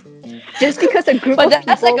 Just because a group But of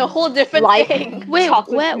that's like people a whole different like thing. Wait,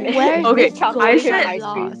 chocolate, where is Okay, this chocolate I going? chip said- ice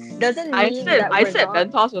cream Lost. doesn't I mean said that we're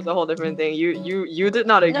not. Mentos was a whole different thing. You did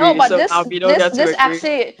not agree. No, but so now we don't get to this agree.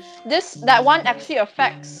 actually that one actually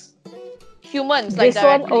affects humans like This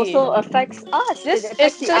one directly. also affects us. This It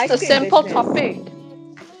affects is the just ice a cream simple business. topic.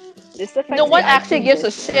 This affects No the one ice actually cream gives a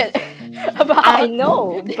business. shit about. I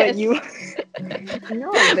know, but this. you.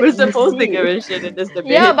 No, but We're you supposed to see. give a shit in this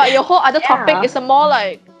debate. Yeah, but your whole other topic Yeah. is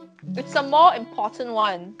it's a more important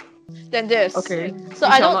one than this. Okay. So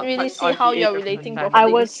We I shall don't not really touch see on how the you're age of relating consent. both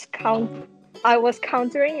of I these. was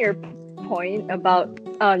countering your point about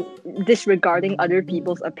disregarding other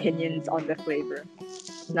people's opinions on the flavor.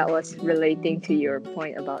 That was relating to your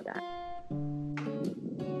point about that.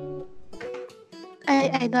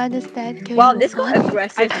 I don't understand. Can Wow, we this move got on?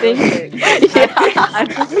 aggressive I real think- quick. I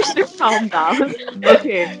think we should calm down.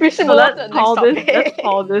 Okay. We should So move on to the next topic. let's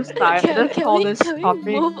call this time. Can Let's call we this can we topic.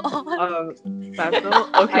 move on? special.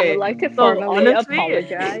 I Okay. would like to So formally honestly,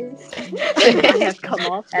 apologize if I have come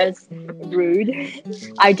off as rude.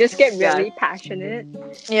 I just get yeah, really passionate.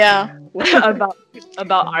 Yeah.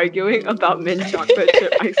 about arguing about mint chocolate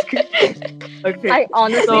chip ice cream. Okay. I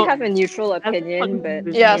honestly So have a neutral as opinion, but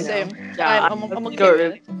Yeah, you know. same. yeah, I'm I okay don't with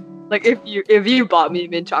really it. like if you bought me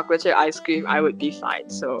mint chocolate chip ice cream, I would be fine.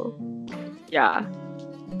 So yeah.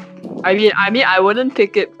 I mean, I wouldn't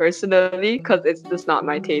pick it personally because it's just not my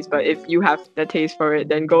taste. But if you have the taste for it,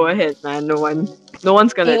 then go ahead, man. No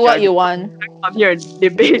one's gonna Eat what judge. you want. I'm here to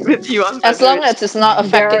debate with you on As whether long it's as it's not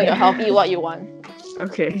affecting your health, eat what you want.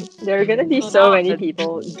 okay. There are gonna be So so now, many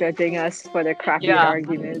people judging us for the crappy yeah.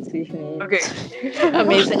 arguments we've made. Okay.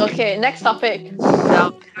 Amazing. Okay, now topic.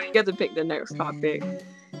 Now you get to pick the next topic.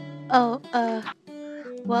 Oh,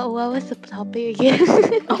 what was the topic again?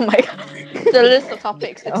 Oh my god. The list of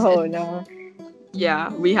topics. Oh no. Yeah,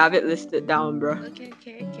 we have it listed down, bro. Okay.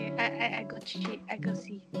 I got check. I got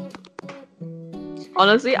see.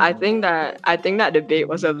 Honestly, I think that debate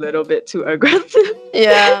was a little bit too aggressive.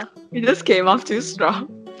 Yeah. We just came off too strong.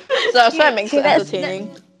 So that's why it makes it let's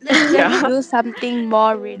entertaining. let's Yeah. do something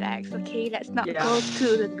more relaxed. Okay, let's not Yeah. go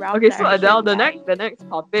to the wrong Okay, so Adele, direction. the next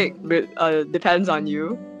topic depends on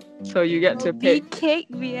you. So you get to Will be pick. cake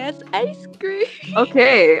vs ice cream.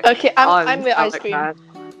 Okay. Okay, I'm with I ice like cream. that.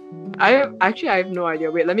 I have no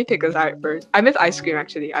idea. Wait, let me pick a side first. I miss ice cream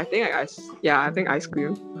actually. I think ice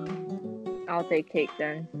cream. I'll take cake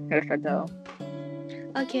then. Perfecto.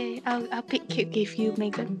 Okay, I'll pick cake if you,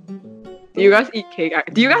 Megan. Do you guys eat cake?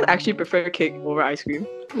 Do you guys actually prefer cake over ice cream?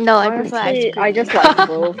 No, I prefer ice Honestly, cream. I just like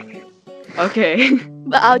both. Okay.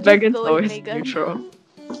 But I'll just Megan's go with always Megan. neutral.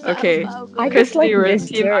 But Okay. I'll go I with just like Christy, we're in this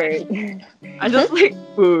team ice. dirt. I just like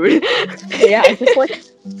food. Yeah, I just like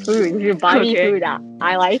food. If you buy me Okay. food,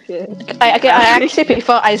 I like it. I actually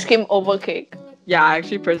prefer ice cream over cake. Yeah, I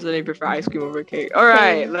actually personally prefer ice cream over cake.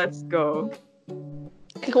 Alright, let's go.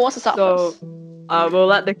 Okay, who wants to start So, first? we'll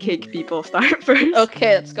let the cake people start first.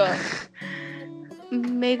 Okay, let's go.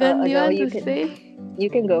 Megan, do you Adele, want you to can- say? You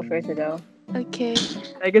can go first, Adele. Okay.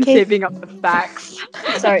 Megan's Okay. saving up the facts.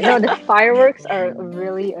 Sorry, no, the fireworks are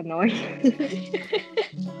really annoying.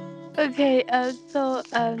 Okay, so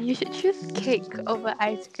you should choose cake over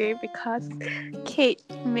ice cream because cake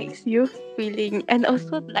makes you feeling, and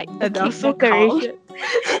also like the And cake also calm. decoration.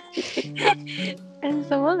 And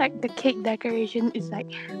some more like the cake decoration is like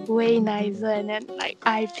way nicer and then like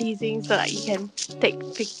eye pleasing, so like you can take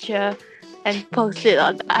picture and post it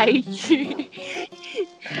on IG.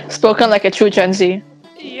 Spoken like a true Gen Z.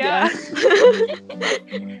 Yeah.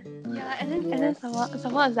 Yeah, and then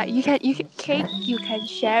someone is like you can cake you can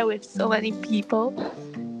share with so many people,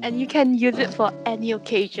 and you can use it for any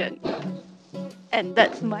occasion. And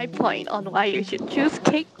that's my point on why you should choose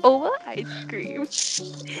cake over ice cream.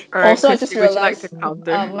 Alright, Also, I Christy, just would you like realized to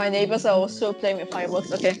counter? my neighbors are also playing with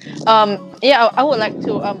fireworks. Okay. Yeah, I would like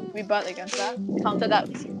to rebut against that, counter that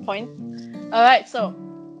point. All right. So,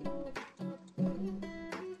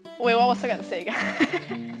 wait, what was I gonna say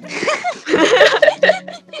again?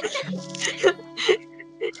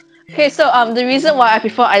 Okay, so the reason why I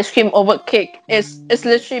prefer ice cream over cake is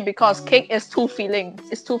literally because cake is too filling.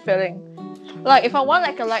 It's too filling. Like if I want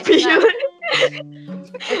like a light snack,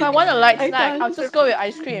 if I want a light I snack, can't I'll just go with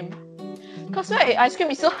ice cream. Cause right, ice cream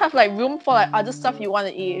you still have like room for like other stuff you want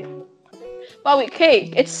to eat. But with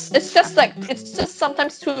cake, it's just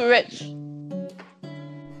sometimes too rich.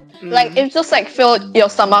 Like it just like fill your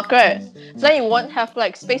stomach, right? So then you won't have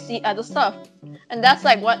like space to eat other stuff, and that's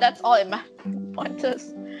like that's all it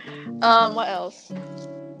matters. What else?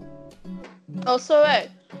 Also, right,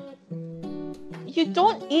 you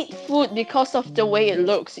don't eat food because of the way it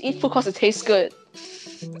looks. You eat food because it tastes good.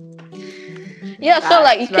 Yeah, so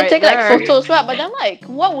like you That's can right take like there. photos, right? But then like,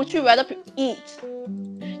 what would you rather eat?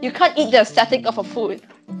 You can't eat the aesthetic of a food.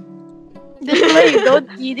 That's why you don't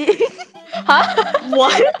eat it. Huh?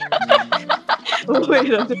 What?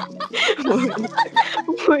 Wait a minute.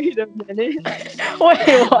 Wait a minute.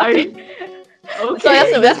 Wait, what? Okay.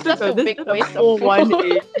 So that's this a did big a waste full of food.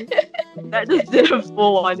 180. That just did a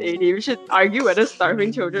full 180. We should argue whether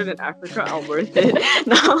starving children in Africa are worth it.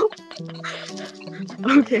 Now,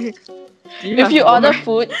 okay. Do you If have you more? order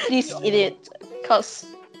food, please eat it. Cause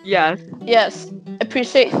Yes. yes,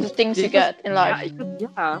 appreciate the things you get in life.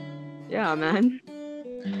 Yeah, man.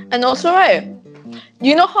 And also, right,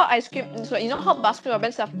 you know how ice cream, you know how Baskin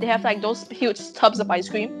Robbins they have like those huge tubs of ice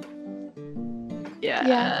cream.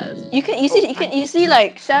 Yes. You can easily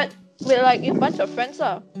like share with like a bunch of friends.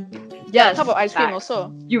 Yes. Tub of ice cream facts.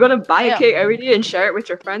 also. You gonna buy a Yeah. cake every day and share it with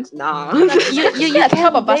your friends? Nah. You You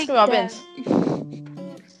tub of can bake Baskin Robbins. them.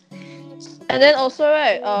 And then also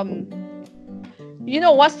right, You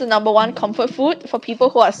know what's the number one comfort food for people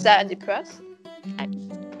who are sad and depressed?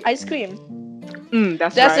 Ice cream.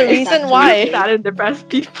 That's That's right. the reason Actually, why. sad and depressed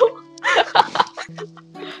people.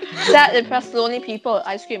 Sad, depressed, lonely people,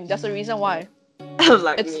 ice cream. That's the reason why.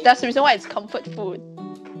 Like me. That's the reason why it's comfort food.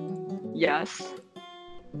 Yes.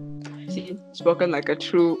 See, spoken like a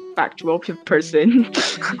true factual person.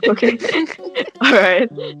 Okay. All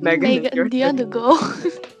right, Megan, it's your Megan, do you want to turn. go?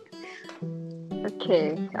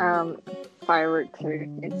 Okay. Fireworks are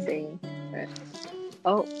insane.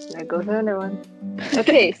 Oh, there goes another one.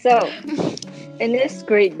 Okay, so in this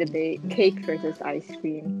great debate, cake versus ice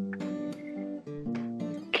cream.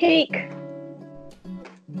 Cake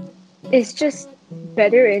is just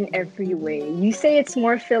better in every way. You say it's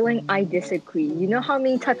more filling, I disagree. You know how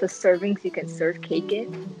many types of servings you can serve cake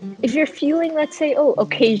in? If you're feeling, let's say, oh,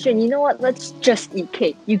 occasion, you know what, let's just eat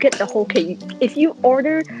cake. You get the whole cake. If you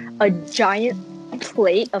order a giant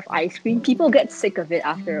plate of ice cream, people get sick of it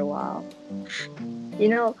after a while. You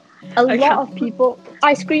know, a I lot can't- of people,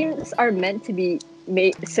 ice creams are meant to be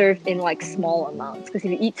served in like small amounts, because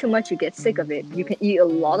if you eat too much, you get sick of it. You can eat a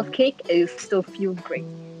lot of cake and you still feel great.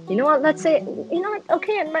 You know what? Let's say, you know what?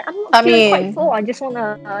 Okay, I'm not feeling quite full. I just want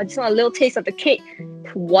a little taste of the cake.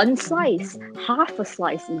 One slice, half a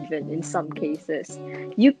slice, even in some cases.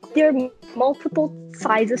 There are multiple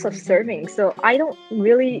sizes of serving, so I don't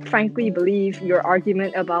really, frankly, believe your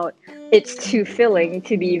argument about it's too filling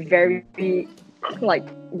to be very, like,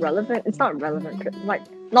 relevant. It's not relevant, like,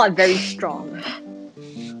 not very strong,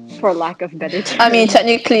 for lack of better term. I mean,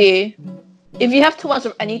 technically, if you have too much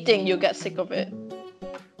of anything, you'll get sick of it.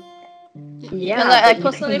 yeah, And like, but you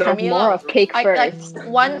personally, can for have me, more of cake I first. like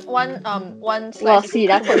one slice. Well, is see, too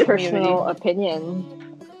that's much your for me personal already. opinion.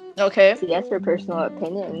 Okay. See, that's your personal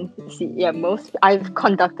opinion. See, yeah, I've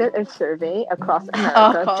conducted a survey across Of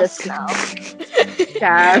America course. just now.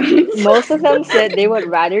 Damn. Most of them said they would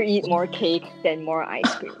rather eat more cake than more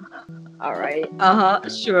ice cream. All right.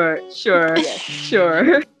 Sure. Yes.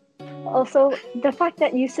 Sure. Also, the fact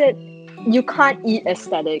that you said you can't eat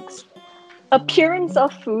aesthetics. Appearance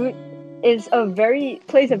of food plays a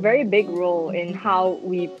very big role in how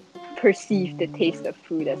we perceive the taste of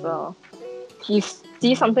food as well. If you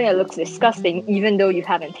see something that looks disgusting, even though you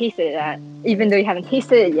haven't tasted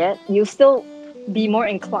it yet, you'll still be more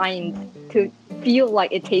inclined to feel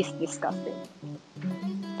like it tastes disgusting.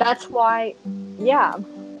 That's why, yeah,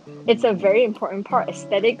 it's a very important part.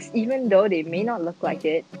 Aesthetics, even though they may not look like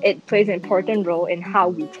it, it plays an important role in how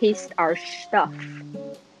we taste our stuff.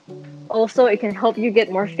 Also, it can help you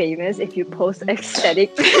get more famous if you post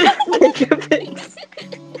aesthetic pics.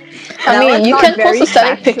 I That mean, one's you not can very post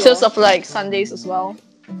aesthetic pictures factual. of like Sundays as well.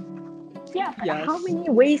 Yeah, but Yes. how many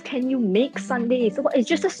ways can you make sundaes? So it's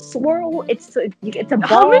just a swirl. It's a ball.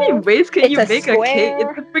 How many ways can it's you a make a cake? square.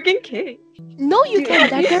 It's a freaking cake. No, you Dude, can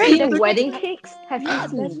have you decorate seen the wedding cake. cakes? Have Yeah, you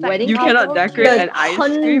seen there's like wedding You cakes? cannot bubble decorate The an ice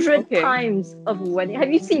cream. 100 Okay. times of wedding.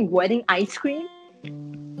 Have you seen wedding ice cream?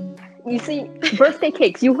 You see, birthday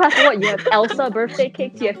cakes. You have what? You have Elsa birthday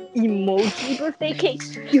cakes. You have emoji birthday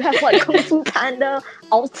cakes. You have like Kung Fu Panda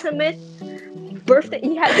ultimate birthday.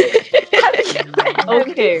 Have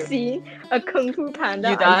Okay. you seen a Kung Fu Panda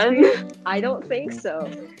You ice cream? done? I don't think so.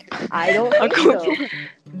 I don't A think Kung so. Fu-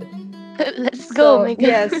 Let's go, So Megan.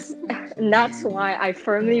 yes, and that's why I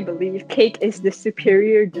firmly believe cake is the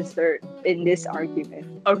superior dessert in this argument.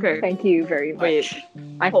 Okay. Thank you very much. Wait.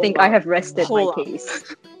 I hold think I up. have rested my Hold up.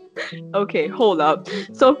 case. Okay, hold up.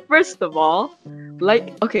 So first of all,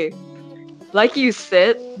 like you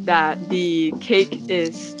said that the cake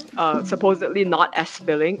is supposedly not as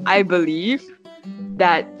filling. I believe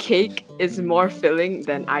that cake is more filling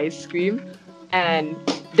than ice cream, and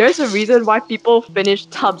there's a reason why people finish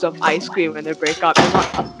tubs of ice cream when they break up and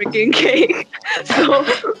not freaking cake. So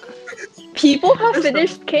People have First of-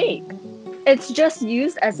 finished cake. It's just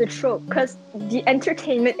used as a trope because the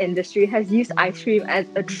entertainment industry has used ice cream as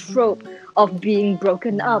a trope of being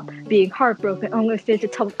broken up, being heartbroken. Oh, I'm gonna finish a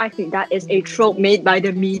tub of ice cream. That is a trope made by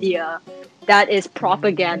the media. That is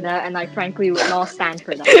propaganda, and I frankly would not stand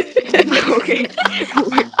for that. okay.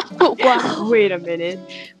 Wow. Wait a minute.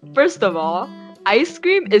 First of all, ice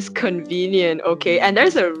cream is convenient, okay? And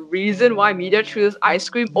there's a reason why media chooses ice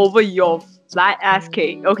cream over your flat ass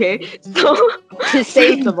cake, okay? So To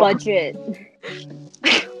save of all- budget.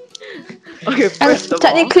 okay, And first of all,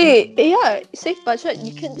 technically, yeah, save budget.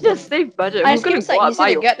 You can just save budget. Ice Who's gonna cream's, go like, out easy buy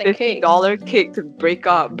to your get than $50 cake to break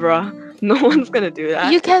up, bruh? No one's gonna do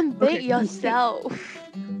that. You can bake Okay. yourself.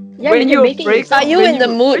 Yeah, When you you can make it break yourself. Are you when in the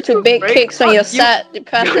you- mood when to you bake break cakes when up, you're you- sad,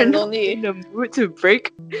 depressed, You're and not lonely? in the mood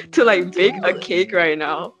to like bake a cake right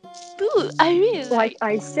now. Dude, I mean, Like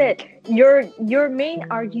I said, your main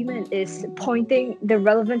argument is pointing the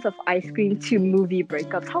relevance of ice cream to movie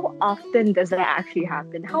breakups. How often does that actually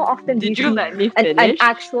happen? How often do you Did you see let me an finish?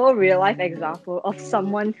 actual real life example of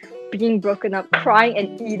someone being broken up, crying and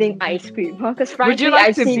eating ice cream? Because Would you frankly,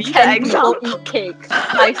 like I've to seen be the 10 people example? eat cakes.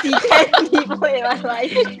 I've seen 10 people in my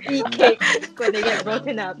life eat cakes when they get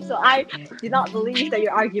broken up. So I do not believe that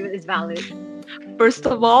your argument is valid. First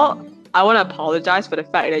of all, I want to apologize for the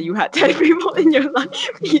fact that you had 10 people in your life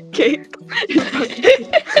eat cake in front of you.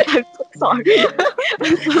 I'm so sorry.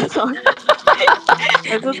 I'm so sorry.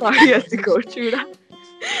 I'm so sorry you had to go through that.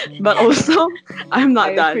 But also, I'm I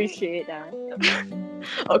not done. appreciate that.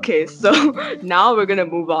 Okay, so now we're gonna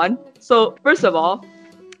move on. So, first of all,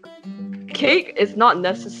 cake is not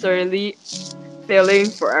necessarily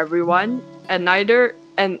filling for everyone, and neither,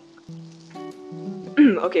 and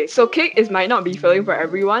okay, so cake is might not be filling for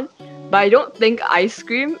everyone, but I don't think ice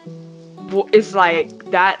cream is like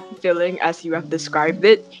that filling as you have described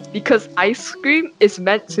it, because ice cream is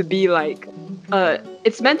meant to be like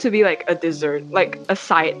it's meant to be like a dessert, like a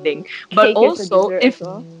side thing. But Cake is a also, dessert if as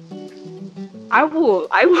well. I will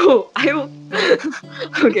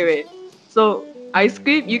okay, wait. So ice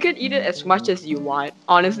cream, you can eat it as much as you want,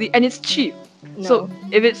 honestly, and it's cheap. So No.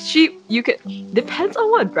 if it's cheap, you can, depends on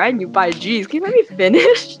what brand you buy. Jeez, can you let me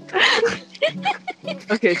finish?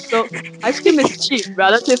 Okay, so ice cream is cheap,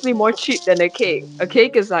 relatively more cheap than a cake. A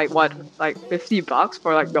cake is like what, like $50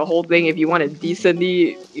 for like the whole thing if you want a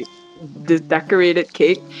decently decorated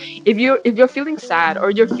cake. If you're feeling sad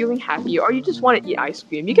or you're feeling happy or you just want to eat ice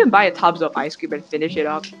cream, you can buy a tubs of ice cream and finish it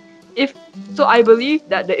up. If so, I believe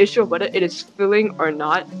that the issue of whether it is filling or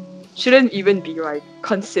not shouldn't even be like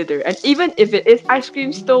considered. And even if it is, ice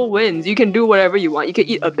cream still wins. You can do whatever you want. You can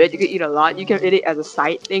eat a bit, you can eat a lot, you can eat it as a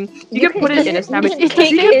side thing. You You can can put it eat in a it. sandwich. it's the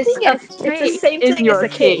You Cake can same is thing a, as it's the cake. same in thing as your a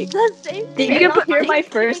cake. cake. The same Did thing you can as not put hear my cake.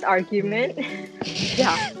 first argument?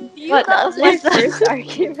 Yeah. Do you But That not was my listen? first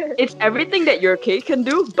argument. it's everything that your cake can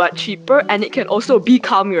do, but cheaper, and it can also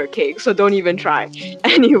become your cake. So don't even try.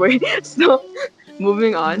 Anyway, so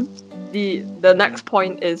moving on, the next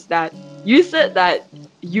point is that you said that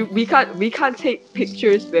we can't take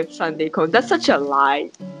pictures with sundae cones. That's such a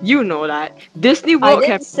lie. You know that Disney I World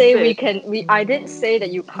can didn't say fit. I didn't say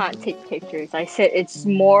that you can't take pictures. I said it's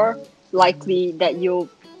more likely that you'll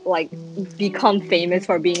like become famous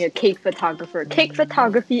for being a cake photographer. Cake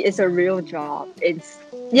photography is a real job.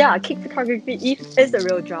 Cake photography is a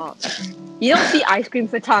real job. You don't see ice cream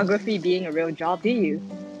photography being a real job, do you?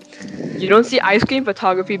 You don't see ice cream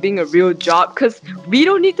photography being a real job because we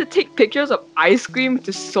don't need to take pictures of ice cream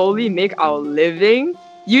to solely make our living.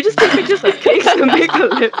 You just take pictures of cakes to make a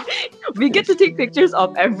living. We get to take pictures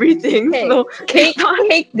of everything, Hey, so it's not.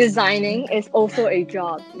 cake designing is also a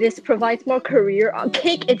job. This provides more career.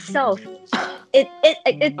 Cake itself, it's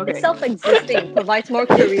Okay. self-existing, provides more If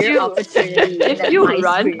career you opportunities if than you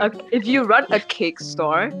ice run cream. a cake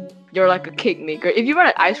store, you're like a cake maker. If you run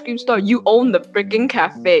an ice cream store, you own the freaking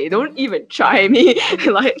cafe. Don't even try me.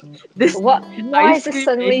 Like this What? Why ice is this cream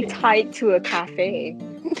suddenly making. tied to a cafe?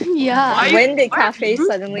 Yeah. When did Why are you cafes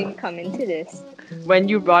rude suddenly come into this? when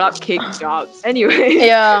you brought up cake jobs? Anyway,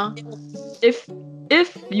 Yeah. if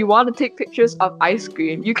if you want to take pictures of ice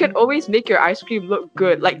cream, you can always make your ice cream look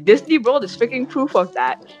good. Like Disney World is freaking proof of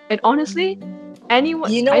that. And honestly,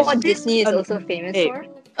 anyone You know ice what cream Disney is is a also famous mistake. for?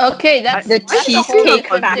 Okay, I, that's The that's a ice whole cream Cheesecake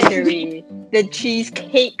on different thing. Disney. Factory. The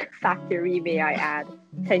Cheesecake Factory, may I add.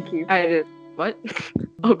 Thank you. I did what?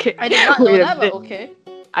 Okay, I did not know wait a that, but minute. okay.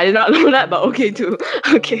 I did not know that, but okay too.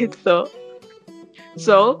 Okay,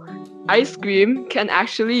 so ice cream can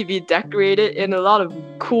actually be decorated in a lot of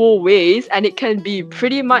cool ways, and it can be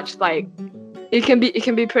pretty much like it can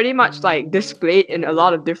be pretty much like displayed in a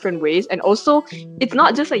lot of different ways. And also, it's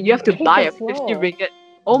not just like you have to Cake buy a as 50 well. ringgit.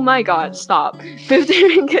 Oh my god, stop. 50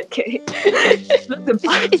 ringgit cake. You have to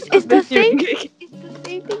buy a It's the 50 same. ringgit cake. It's the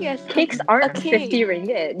same thing as Cakes a aren't 50 cake.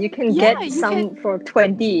 ringgit. You can Yeah, get you can. some for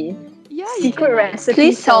 20. Yeah, you Secret can like. Recipe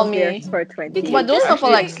Please tell sells theirs me. for You 20. can But those are just for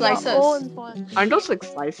Actually, like make your slices. own for. aren't those like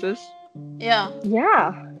slices? Yeah.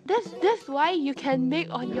 Yeah. That's why you can make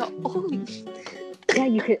on your own. Yeah,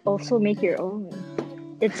 you could also make your own.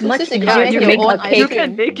 It's Who much says you can't Yeah, easier make to your make own a ice you cake.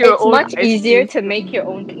 can cream? make your It's own much ice easier cream. to make your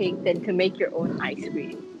own cake than to make your own ice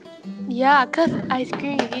cream. Yeah, cause ice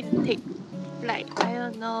cream you need to take like I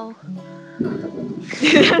don't know.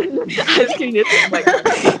 Ice cream you take like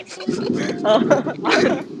Uh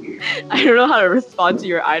I don't know how to respond to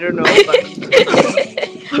your I don't know, but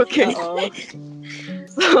okay. oh.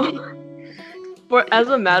 So, for as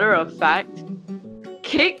a matter of fact,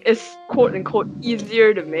 cake is quote unquote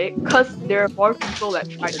easier to make because there are more people that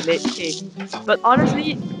try to make cake. But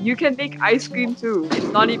honestly, you can make ice cream too.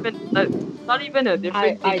 It's not even a I,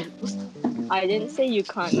 different I, thing. I didn't say you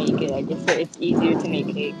can't make it. I just said it's easier to make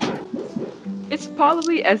cake. It's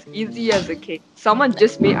probably as easy as a cake. Someone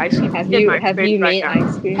just made ice cream Have in you my have fridge you right made now.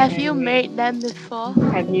 ice cream Have you and made them before?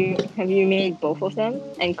 have you made both of them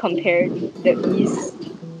and compared the ease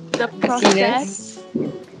The messiness? process?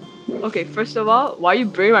 Okay, first of all, why you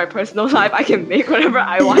bring my personal life? I can make whatever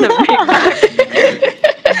I want to make.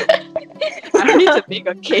 I don't need to make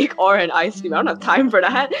a cake or an ice cream. I don't have time for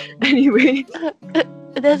that. Anyway,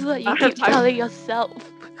 That's what I you don't have keep time. telling yourself.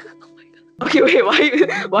 Okay, wait.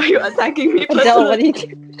 Why are you attacking me Adele, what personally? do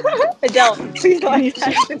you Adele, please You don't need to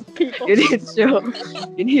attack chill. these people. You need to chill.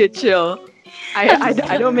 You need to chill.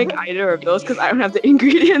 I don't make either of those because I don't have the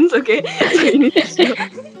ingredients. Okay, so you need to chill.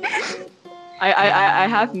 I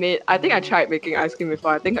have made. I think I tried making ice cream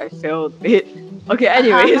before. I think I failed. Wait. Okay.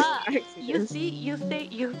 Anyways, Haha. back to You this. see, you say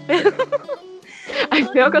you fail. I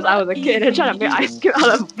failed because I was a kid and trying to make ice cream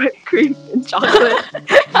out of whipped cream and chocolate.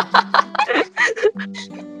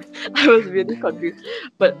 I was really confused.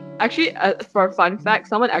 But actually, for a fun fact,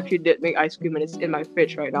 someone actually did make ice cream and it's in my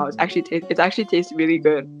fridge right now. It actually tastes really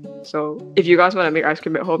good. So if you guys want to make ice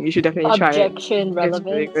cream at home, you should definitely try it. Objection, It's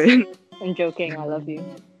really relevance. good. I'm joking. I love you.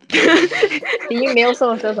 Can you mail some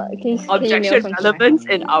of those? Can you mail Objection some to my relevance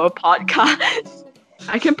in our podcast.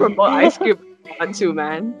 I can promote ice cream if you want to,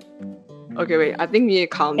 man. Okay, wait. I think we need to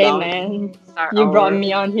calm Hey down. man, Start you brought our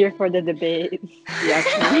me on here for the debate. yeah,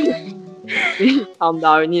 true. We need to calm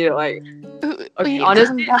down. We need to like. Okay, Wait,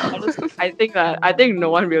 honestly, calm down. I think no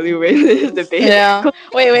one really wins this debate. Yeah. 'Cause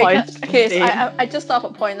Wait. points Okay, so same. I just thought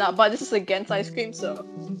of a point now, but this is against ice cream, so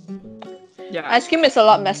Yeah, ice cream is a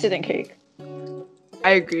lot messier than cake.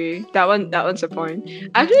 I agree. That one's a point.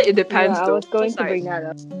 Actually, it depends Yeah, I though. was going 'Cause, to like, bring that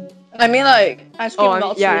up. I mean, like ice cream I mean,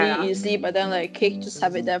 melts yeah, really yeah, easily, but then like cake, just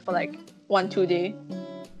have it there for like 1-2 day.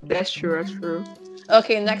 that's true. That's true.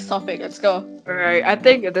 Okay, next topic. Let's go. Alright, I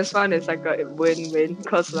think this one is like a win-win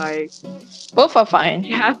because like Both are fine.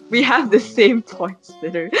 we have the same points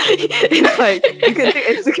literally. It's like you can take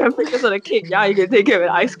Instagram pictures of a cake, yeah, you can take it with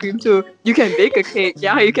ice cream too. You can bake a cake,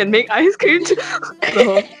 yeah, you can make ice cream too.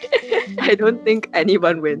 So I don't think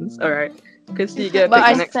anyone wins. Alright. Christy, you get to But pick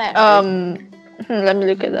the I next topic. let me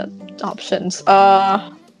look at the options.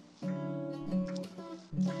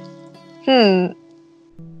 Hmm.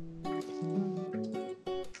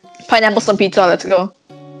 Pineapples on pizza. Let's go.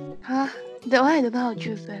 Huh? That one I don't know how to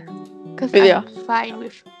choose it. Because Really, I'm fine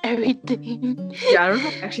with everything. Yeah,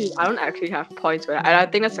 I don't actually have points for that. And I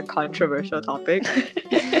think that's a controversial topic.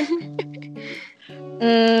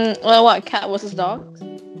 Well, what? Cat versus dog?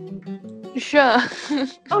 Sure. Okay,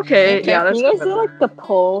 Okay. yeah, Can let's you go guys with do that. like the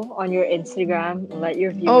poll on your Instagram and let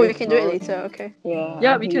your viewers Oh, we can do it vote? later. Okay. Yeah.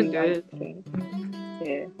 Yeah, I we can really do like it. things.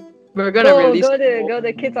 Yeah. We're gonna release Go the poll.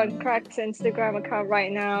 to Kids on Crack's Instagram account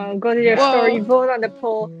right now. Go to your Yeah. story, vote on the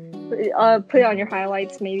poll. Put it on your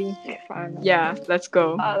highlights maybe. I don't know. Yeah, let's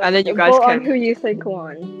go. And then you guys vote on can who you think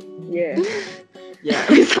won. Yeah. yeah.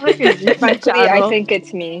 It's like a defense Frankly, I channel. think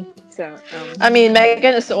it's me. So I mean,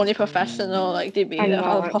 Megan is the only professional like debater I'm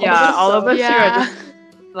out of not. all Yeah, of us. all of So us here are Yeah. just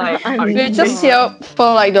like I'm we're just not. here for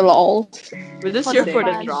like the lols. we're just For here the for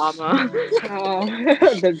the fun. drama. Oh,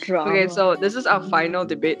 the drama. Okay, so this is our final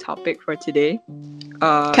debate topic for today.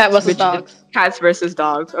 Cat versus which is dogs. cats versus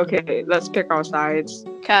dogs. Okay, let's pick our sides.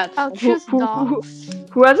 Cat. I'll choose dogs.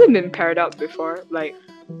 Who hasn't been paired up before? Like,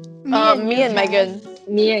 Me and you Megan. have.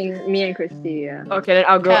 Me and Christy, yeah. okay, then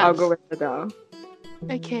I'll Cats. go with the dog.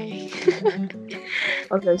 Okay.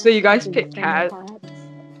 Okay, so you guys pick cat.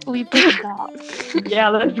 We pick dogs. Yeah,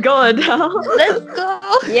 let's go, Adele. Let's go.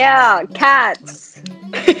 Yeah, cats.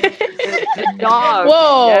 Dog.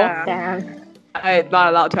 Whoa. Yeah. Damn. I'm not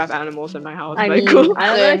allowed to have animals in my house, I but mean, cool. I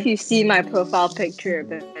don't know if Same. you see my profile picture,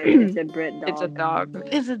 but it's a Brit dog. It's a dog.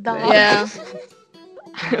 It's a dog. Yeah.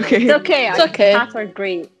 Okay. It's okay. It's okay. Cats are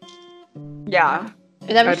great. Yeah.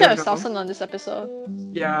 And then we I should have don't know. Salson on this episode.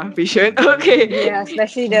 Yeah, we should. Okay. Yeah,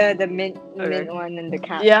 especially the mint Okay. one and the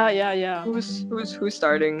cat. Yeah. Who's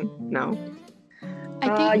starting now?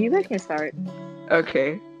 I think You guys can start.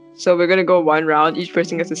 Okay. So we're gonna go one round. Each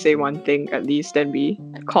person gets to say one thing at least, then we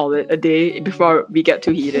call it a day before we get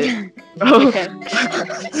too heated. Okay.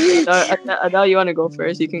 Adele, you wanna go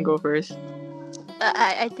first? You can go first.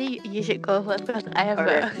 I think you should go first because I have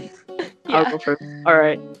Okay. yeah. I'll go first.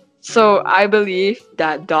 Alright. So I believe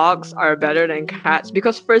that dogs are better than cats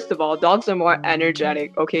because first of all, dogs are more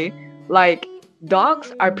energetic, okay? Like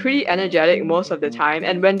dogs are pretty energetic most of the time,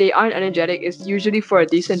 and when they aren't energetic, it's usually for a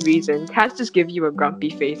decent reason. Cats just give you a grumpy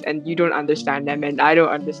face, and you don't understand them, and I don't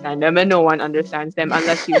understand them, and no one understands them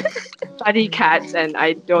unless you study cats. And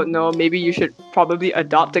I don't know, maybe you should probably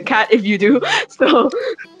adopt a cat if you do. So,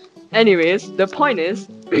 anyways, the point is.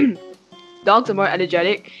 Dogs are more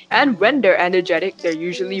energetic, and when they're energetic, they're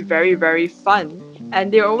usually very, very fun.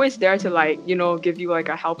 And they're always there to, like, give you like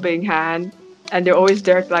a helping hand. And they're always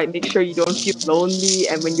there to, like, make sure you don't feel lonely.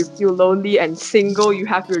 And when you feel lonely and single, you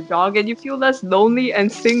have your dog and you feel less lonely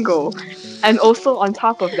and single. And also, on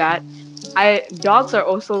top of that, dogs are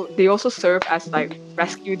also, they also serve as like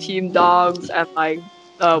rescue team dogs and like,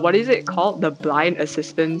 what is it called? The blind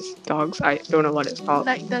assistance dogs. I don't know what it's called.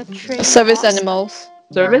 Like the train Service dogs. animals.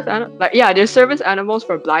 Service like, yeah, they're service animals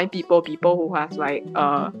for blind people, people who have like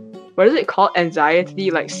what is it called,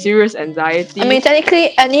 anxiety, like serious anxiety. I mean,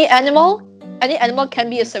 technically, any animal can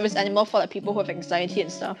be a service animal for like people who have anxiety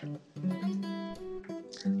and stuff.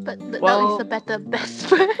 But the dog Well- is the better best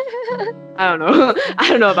friend. I don't know. I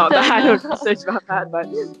don't know about that. I don't Don't know. research about that, but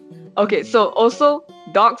okay. So also,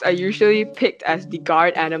 dogs are usually picked as the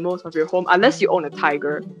guard animals of your home, unless you own a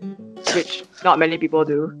tiger, which not many people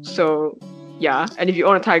do. So yeah, and if you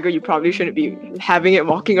own a tiger, you probably shouldn't be having it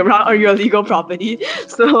walking around on your legal property.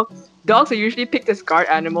 So dogs are usually picked as guard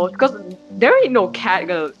animals because there ain't no cat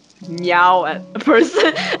gonna meow at a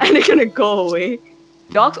person and they're gonna go away.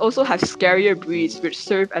 Dogs also have scarier breeds which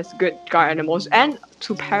serve as good guard animals, and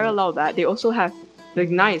to parallel that, they also have the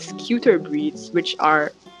nice, cuter breeds which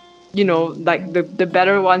are, like the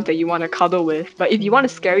better ones that you want to cuddle with. But if you want a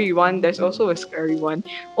scary one, there's also a scary one.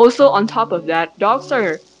 Also, on top of that, dogs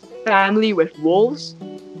are family with wolves,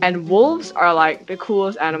 and wolves are like the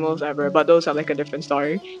coolest animals ever, but those are like a different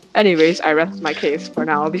story. Anyways, I rest my case for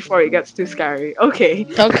now before it gets too scary. Okay.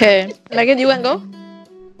 Okay, Megan, you want to go?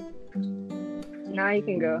 Now you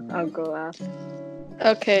can go. I'll go last.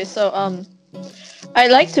 Okay, so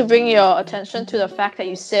I'd like to bring your attention to the fact that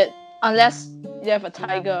you said unless you have a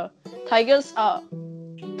tiger, tigers are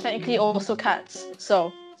technically also cats.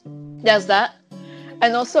 So there's that.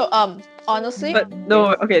 And also honestly, But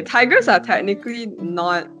no, okay, tigers are technically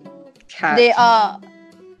not cats. they are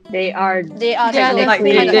They are They are still the like,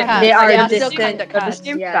 same kind of they- cats. they are They are distinct- still kind of they're the cats.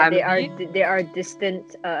 same yeah, family. they are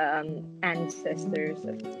distant ancestors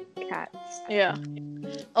of cats. Yeah.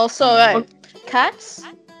 Also, right, cats.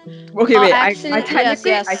 Okay, Oh, wait. actually, I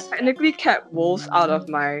technically, yes. I technically kept wolves out of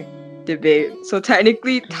my debate. So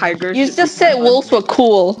technically, tigers. You should just be said one. wolves were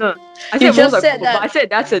cool. No, I You said wolves just are said cool, that- but I said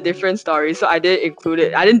that's a different story. So I didn't include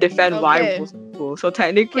it. I didn't defend why Okay. wolves are cool. So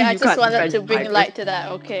technically, Okay, I you just can't wanted defend to bring tigers. light to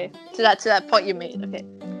that. Okay, to that point you made. Okay.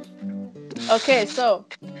 Okay, so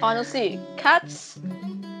honestly, cats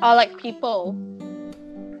are like people.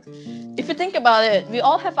 If you think about it, we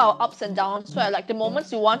all have our ups and downs, right? Like the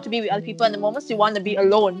moments you want to be with other people and the moments you want to be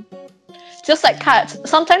alone. Just like cats.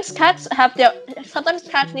 Sometimes cats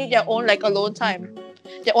need their own like alone time,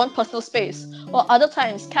 their own personal space. Or other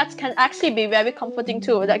times cats can actually be very comforting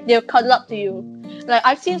too. Like they'll cuddle up to you. Like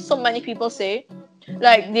I've seen so many people say,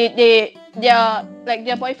 like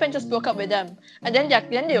their boyfriend just broke up with them, and then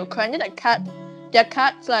they'll cry, and then their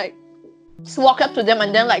cats like just walk up to them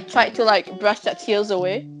and then like try to like brush their tears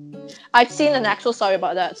away. I've seen an actual story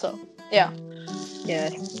about that. So yeah.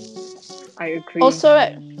 Yes, I agree. Also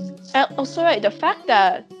right, the fact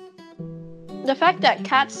that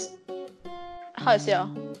cats, how to say,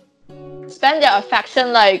 spend their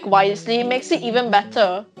affection like wisely makes it even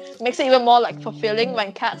better. Makes it even more like fulfilling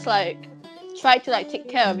when cats like try to like take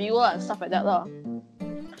care of you and stuff like that lah.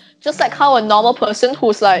 Just like how a normal person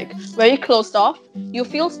who's like very closed off, you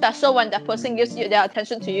feel special when that person gives you their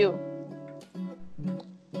attention to you.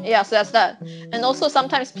 Yeah, so that's that. And also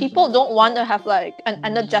sometimes people don't want to have like an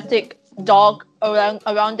energetic dog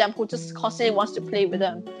around them who just constantly wants to play with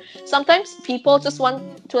them. Sometimes people just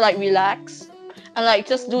want to like relax and like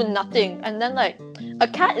just do nothing, and then like a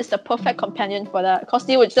cat is the perfect companion for that because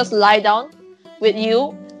they would just lie down with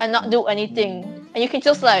you and not do anything, and you can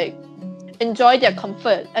just like enjoy their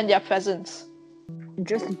comfort and their presence.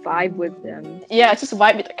 Just vibe with them. Yeah, just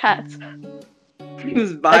vibe with the cat.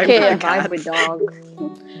 Who's vibe Okay, with yeah. Vibe cats? with dogs.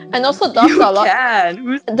 And also dogs You are a lot. can.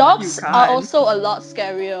 Who's Dogs you are can't? also a lot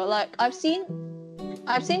scarier. Like I've seen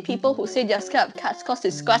people who say they're scared of cats because they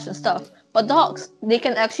scratch and stuff. But dogs, they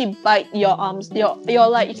can actually bite your arms. Your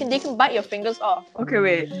like they can bite your fingers off. Okay,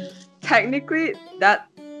 wait. Technically,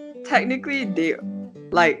 they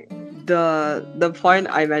like the point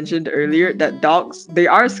I mentioned earlier that dogs, they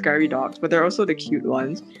are scary dogs, but they're also the cute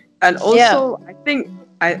ones. And also, I think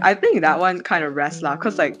I think that one kind of rests lah,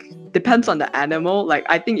 cause like depends on the animal. Like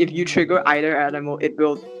I think if you trigger either animal, it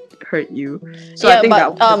will hurt you. So I Yeah, think but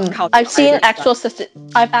that one counts I've seen either actual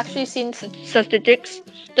I've actually seen statistics,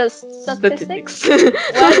 just statistics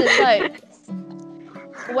statistics. where it's like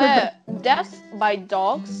where deaths by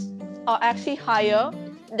dogs are actually higher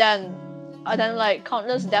than like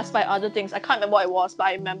countless deaths by other things. I can't remember what it was, but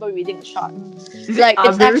I remember reading the chart. Is it Like it's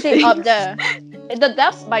other actually up things? there. The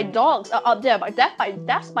deaths by dogs are up there, but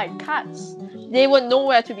deaths by cats, they were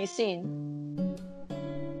nowhere to be seen.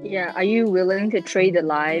 Yeah, are you willing to trade the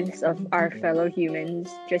lives of our fellow humans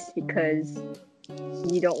just because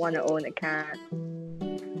you don't want to own a cat?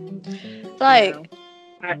 Like, You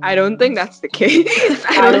know? I don't think that's the case.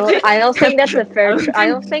 I don't think that's a fair. I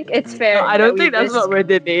don't think it's No, fair. I that don't we think that's what risk we're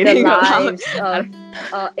the debating about. lives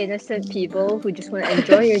of innocent people who just want to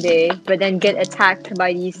enjoy your day, but then get attacked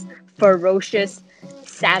by these ferocious,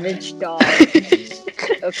 savage dogs.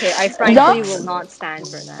 Okay, I frankly will not stand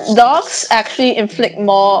for that. dogs actually inflict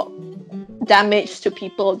more damage to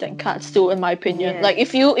people than cats do, in my opinion. Yes. Like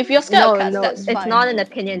if you're scared No, of cats, no, that's it's fine. not an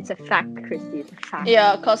opinion. It's a fact, Christy. It's a fact.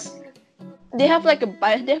 Yeah, cause they have like a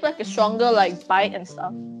bite. They have like a stronger like bite and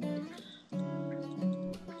stuff.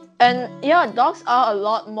 And yeah, dogs are a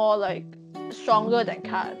lot more like stronger than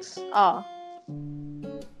cats are.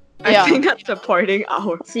 I Yeah. think that's supporting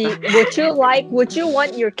our. See, would you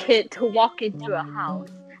want your kid to walk into a house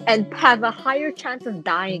and have a higher chance of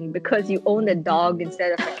dying because you own a dog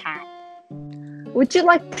instead of a cat? Would you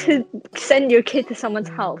like to send your kid to someone's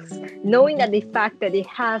house knowing that the fact that they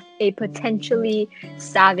have a potentially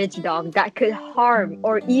savage dog that could harm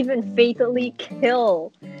or even fatally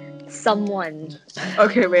kill someone?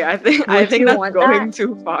 Okay, wait. I think you that's want going that?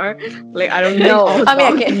 too far. Like I don't think No. all I mean,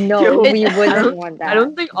 dogs okay. No, kill. we I wouldn't don't. want that. I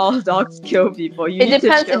don't think all dogs kill people. You It need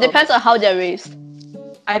depends. to It chill. depends on how they're raised.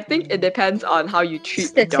 I think it depends on how you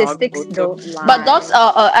treat the dog. Statistics Also. don't lie. But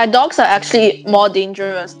dogs are actually more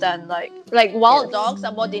dangerous than like wild dogs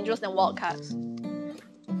are more dangerous than wild cats.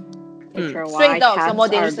 Sure, Stray why dogs are cats more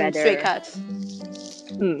dangerous than better. stray cats.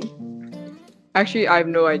 Actually, I have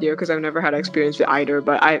no idea because I've never had experience with either.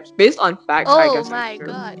 But based on facts, I Oh guess. my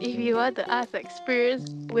god! If you want to ask experience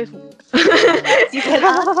with cats, you can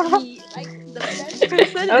ask me. Like the best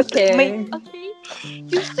person is Okay. me. Okay,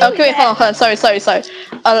 you say Okay, wait, hold that. on. Sorry.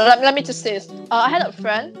 Let me just say this. I had a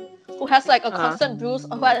friend who has like a constant bruise,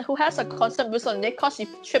 who has a constant bruise on the neck because she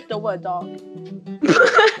tripped over a dog.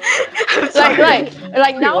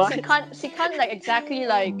 like now what? she can't like exactly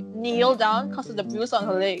like kneel down because of the bruise on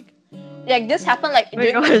her leg. Like this happened like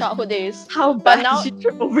during her God. childhood days. How But bad now did she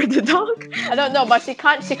trip over the dog? I don't know, but she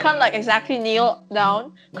can't like exactly kneel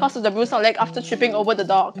down because of the bruise on her leg after tripping over the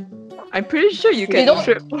dog. I'm pretty sure you can don't-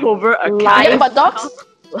 trip over a Life- cat. Yeah, but dogs.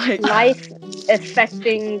 Like Life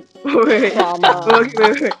affecting wait, trauma.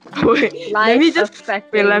 wait. Life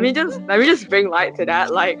affecting. Let me just bring light to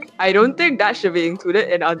that. Like, I don't think that should be included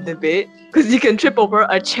in our debate because you can trip over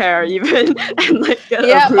a chair even and like get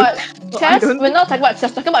Yeah, a bruise. but So I cats. don't We're not talking about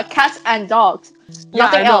chess. Talking about cats and dogs. Yeah,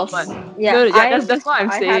 Nothing I know, else. but Yeah, no, that's what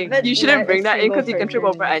I'm I saying. haven't You shouldn't met bring a that in because single you can trip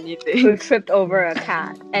over person who anything. tripped over a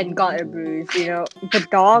cat and got a bruise, you know. But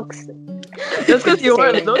dogs, Just because you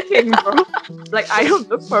weren't Insane. looking, bro. Like I don't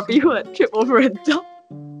look for people that trip over a dog.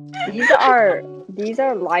 these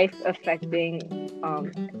are life affecting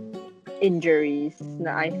injuries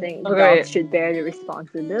that I think Okay. dogs should bear the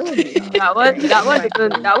responsibility of.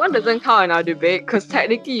 That one doesn't count in our debate because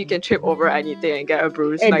technically you can trip over anything and get a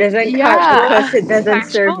bruise. It Like, doesn't Yeah. count because it doesn't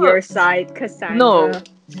serve Factual. your side, Cassandra. No, it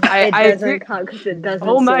I doesn't agree. count because it doesn't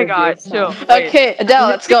Oh my serve god, your chill. side. Wait. Okay, Adele,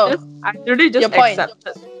 let's go. I literally Your just point.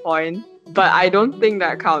 accepted the point, but I don't think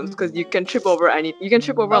that counts because you can trip over any. You can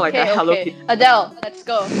trip over like a Hello Okay. Kitty. Adele, let's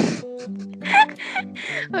go.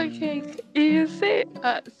 Okay, you say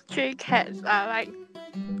stray cats are like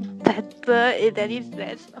better in any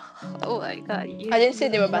sense. Oh my god, I didn't say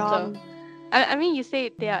they were better. wrong. I mean, you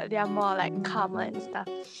say they are more like calmer and stuff.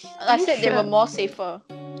 I Are you said they were sure? more safer.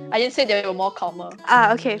 I didn't say they were more calmer.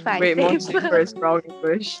 Okay, fine. Wait, more safer. safer is wrong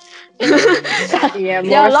English. Yeah, There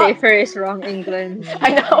more are a lot- safer is wrong England. I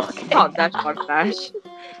know. Okay. Not dash on dash.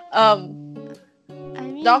 I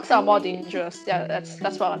mean, Dogs are more I mean, dangerous. Yeah, that's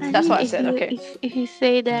what I that's mean, what I if said. you, Okay. if you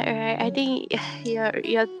say that, right, I think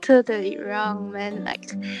you're totally wrong, man. Like,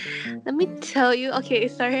 let me tell you. Okay,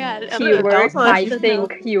 sorry, I'm Keyword, also I personal.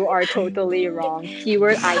 think you are totally wrong.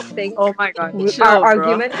 Keyword, I think. Oh my god, chill, Our bro.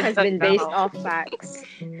 argument has Sit been based down. off facts.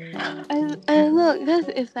 And look, because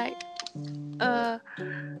it's like, uh,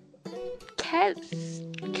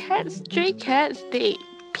 stray cats, they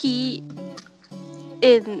pee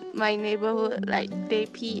in my neighborhood. Like, they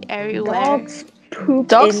pee everywhere. poop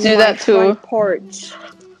Dogs in do my that too. front porch.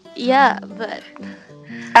 Yeah, but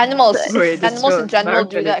Animals, Wait, this animals in girl- general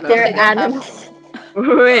let her do finish, that let her because they They're don't have. animals.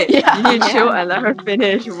 Wait, Yeah. you need to chill Yeah. and let her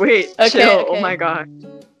finish. Wait, Okay, chill. Oh okay. my god.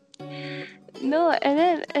 no, and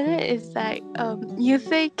then it's like you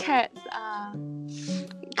say cats are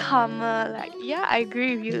calmer, like yeah, I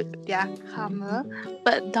agree with you, they are calmer,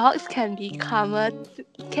 but dogs can be calmer,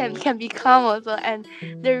 can be calm also, and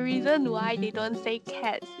the reason why they don't say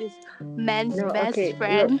cats is man's No, best okay. Look,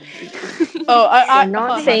 friend. Oh, we're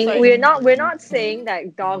not saying sorry. we're not saying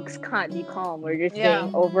that dogs can't be calm. We're just Yeah.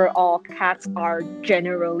 saying overall cats are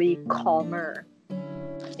generally calmer.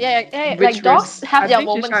 Yeah, Which like we're- dogs have I their think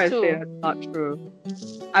she's moments trying to say too. that's not true.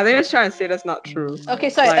 I think it's trying to say that's not true. Okay,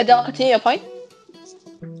 sorry, Like- Adele, continue your point.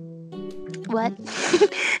 What?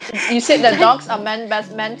 You said that dogs are man's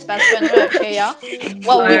best friend, right? Okay, yeah.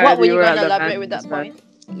 What were you were going at to the elaborate man's with that best friend.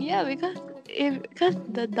 point? Yeah, because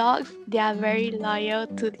the dogs, they are very loyal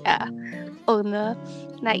to their owner.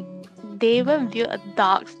 Like they even built a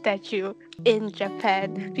dog statue in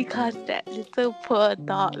Japan because that little poor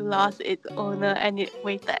dog lost its owner and it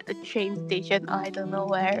waited at the train station. I don't know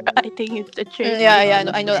where. I think it's the train Yeah, station.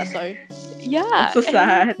 I know that story. Yeah. That's so and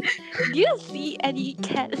sad. do you see any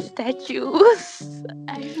cat statues?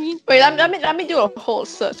 I mean, Wait, let me do a whole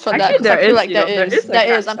search for that Actually, because I there feel is, like you know, there is a there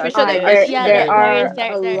cat is. I'm pretty sure statue. there I've is. yeah, seen there it. are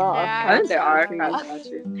there, a lot there of are I cat think there are a cat lot. statues.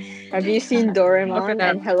 statues. Have you seen Okay, Doraemon now.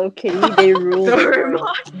 and Hello Kitty? They rule the world.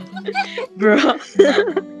 Doraemon,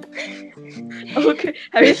 bro. Okay,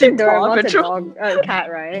 have you Pretty sure seen Paw Doraemon's a Patrol?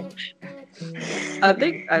 cat, right? I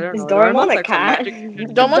think I don't Is know. Doraemon Doraemon's a like some cat? magic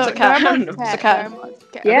creature. Doraemon's a cat. I don't Doraemon's know. It's a cat. cat. Doraemon's cat. I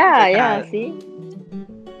think it's a Yeah, cat. see?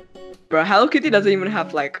 Bro, Hello Kitty doesn't even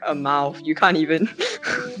have like a mouth. You can't even.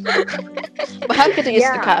 But Hello Kitty is the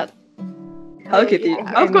Yeah. cat. Hello Kitty.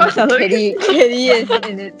 Yeah. Of course, Hello Kitty. Kitty. Kitty is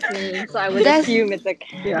in its name, so I would That's- assume it's a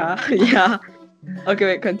cat. Yeah, yeah. Okay,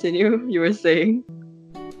 wait, continue. You were saying.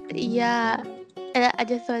 Yeah, and I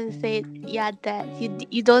just want to say, yeah, that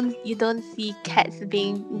you don't see cats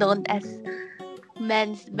being known as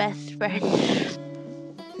man's best friend.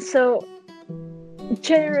 So,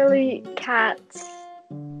 generally, cats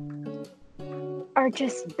are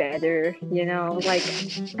just better, you know? Like,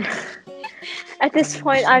 at this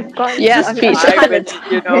point, I've gotten Yes, I'm Peach. kind of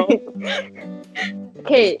You know.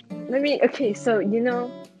 Okay, so, you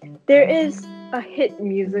know, there is a hit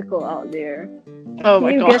musical out there. Oh Can my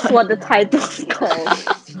you god. guess what the title's called?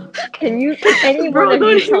 Can any Bro, one of don't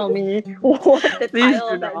you even- tell me what the Please title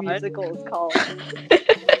do of that not. musical is called?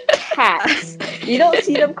 Cats. You don't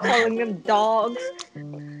see them calling them dogs.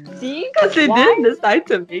 See? Because they Why? didn't decide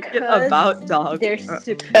to make it 'Cause about dogs. They're Uh,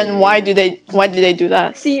 superior. And why did they do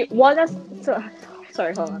that? See,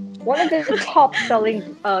 sorry, hold on. One of the top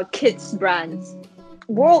selling kids brands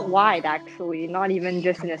worldwide, actually, not even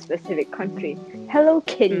just in a specific country. Hello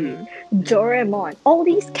Kitty, Doraemon, all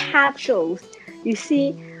these cat shows. You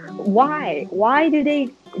see, why? Why do they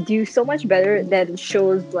do so much better than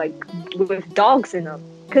shows like with dogs in them?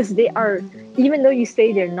 Because they are, even though you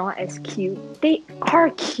say they're not as cute, they are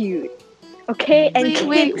cute. Okay, and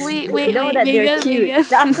Wait, kids wait, know that they're Megan, cute. Megan.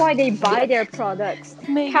 That's why they buy their products.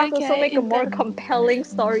 Megan, Cats can also I make a more inter- compelling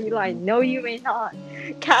storyline. No, you may not.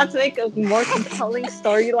 Cats make a more compelling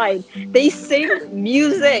storyline. They sing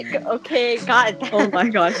music. Okay, god damn. oh my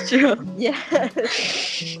gosh, chill. Yes.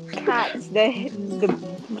 Cats, the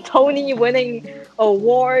Tony winning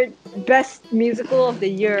award, best musical of the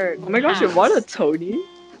year. Oh my gosh, it won a Cats. Tony?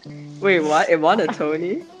 Wait, what? It won a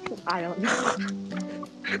Tony? I don't know.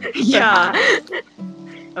 Yeah.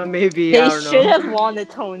 Maybe, They I don't should know. have won a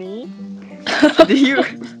Tony. Do you?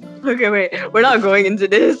 Okay, wait. We're not going into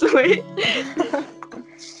this. Wait.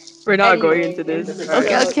 We're not going into this. Okay,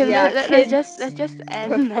 Alright. okay, yeah, let's kids just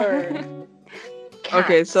end prefer there.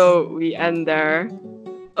 Okay, cats. so we end there.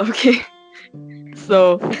 Okay.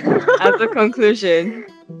 So, as a conclusion,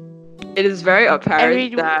 it is very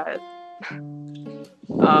apparent Every- that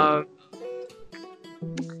um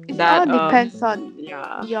It that all depends on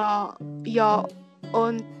yeah. your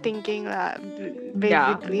own thinking lah.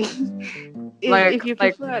 Yeah. Basically, Like- if you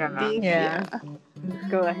like, prefer yeah. this, Yeah.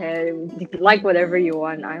 Go ahead. You can like whatever you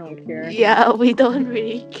want. I don't care. yeah, we don't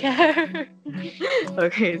really care.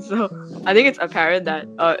 Okay, so I think it's apparent that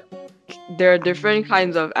there are different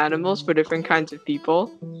kinds of animals for different kinds of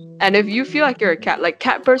people. And if you feel like you're a cat, like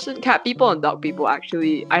cat person, cat people and dog people,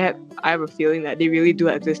 actually, I have a feeling that they really do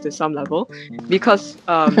exist to some level, because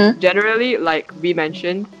generally, like we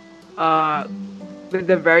mentioned, with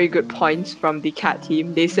the very good points from the cat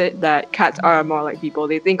team, they said that cats are more like people.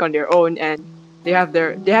 They think on their own, and they have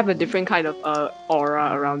a different kind of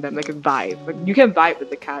aura around them, like a vibe. Like you can vibe with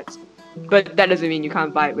the cats, but that doesn't mean you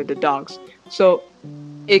can't vibe with the dogs. So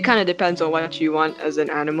it kind of depends on what you want as an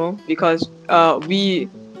animal because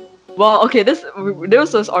this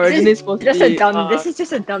was originally supposed to be This is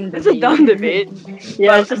just a dumb it's a debate. dumb debate. Yeah,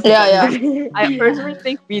 But it's just a Yeah, yeah. dumb debate. I Yeah. personally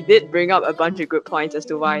think we did bring up a bunch of good points as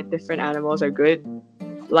to why different animals are good,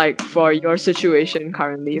 like for your situation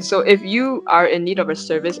currently. So if you are in need of a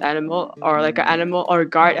service animal or like an animal or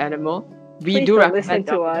guard animal, we Please do don't listen recommend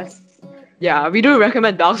to dogs. us. Yeah, we do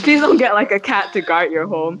recommend dogs. Please don't get like a cat to guard your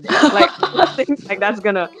home. Like nothing like that's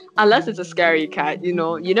gonna unless it's a scary cat, you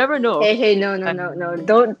never know. Hey, no.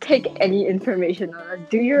 Don't take any information on us.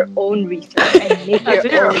 Do your own research and make your Do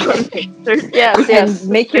your own own opinion. research. Yes, And yes.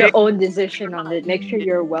 make your own decision on it. Make sure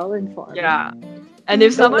you're well informed. Yeah. And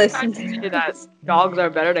if Don't someone tries listen to to say that us. dogs are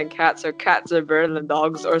better than cats or cats are better than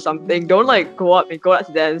dogs or something, don't like go up to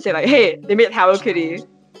them and say like, hey, they made Hello Kitty.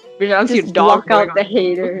 We don't see a Just dog block going out on. the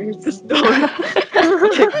haters. Just don't.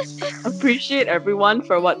 Like, appreciate everyone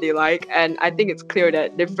for what they like, and I think it's clear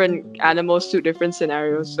that different animals suit different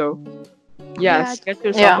scenarios. So yes, get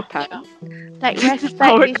yourself a Yeah. pet. Like respect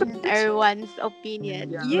Our each and everyone's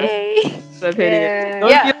opinion. Yeah. Yay! opinion. Yeah. Don't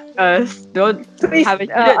Yeah. be like us. Don't Please, have a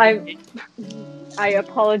heated debate. I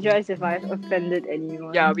apologize if I've offended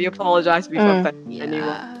anyone. Yeah, we apologize if we've Mm. offended anyone.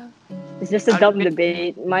 Yeah. It's just a I dumb mean,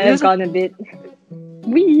 debate. Might it have is a- gone a bit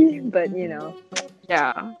wee, but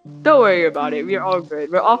Yeah, don't worry about it. We're all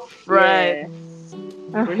good. We're all friends.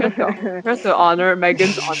 yeah. We're here to honor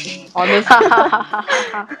Megan's honest.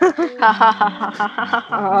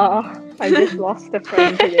 Oh, I just lost a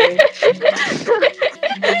friend today.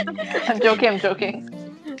 I'm joking.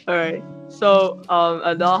 All right. So,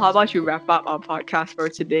 Adele, how about you wrap up our podcast for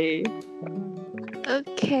today?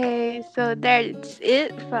 Okay, so that's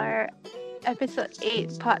it for episode 8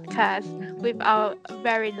 podcast with our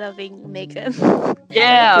very loving Megan.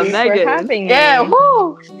 Yeah, Thank you for Megan. having Yeah, me.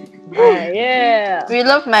 woo! Yeah. We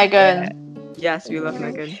love Megan. Yes, we love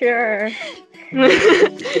Megan. Sure.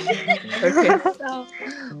 Okay. So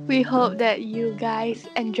we hope that you guys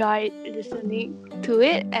enjoyed listening to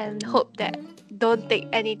it and hope that don't take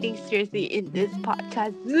anything seriously in this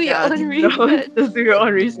podcast. Do your Yeah, own don't- research. just do your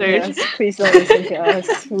own research. Yes, please don't listen to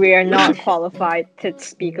us. We are not qualified to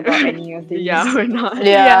speak about any of these. Yeah, we're not.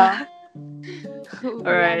 Yeah. We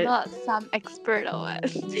Alright. are not some expert on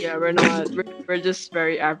us. Yeah, we're not. We're just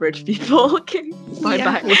very average people. Okay. Bye Yeah.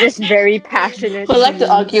 bye. We're just very passionate. We like to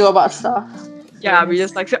humans. argue about stuff. Yeah, we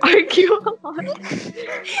just like to argue a lot.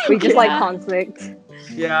 We just like Yeah. conflict.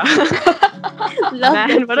 Yeah. Love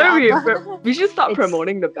Man, the what are we? drama. We should stop It's-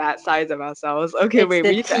 promoting the bad sides of ourselves. Okay, It's wait, the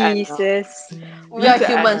we need to end tea, now. sis. We are need to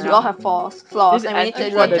humans. end We now. all have flaws, Just and we end need to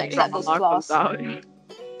before learn to the accept those drama flaws. comes out.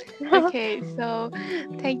 Okay, so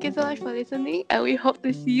thank you so much for listening, and we hope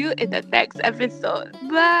to see you in the next episode.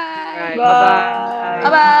 Bye. Alright, Bye.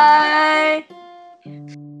 bye-bye. Bye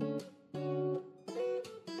bye.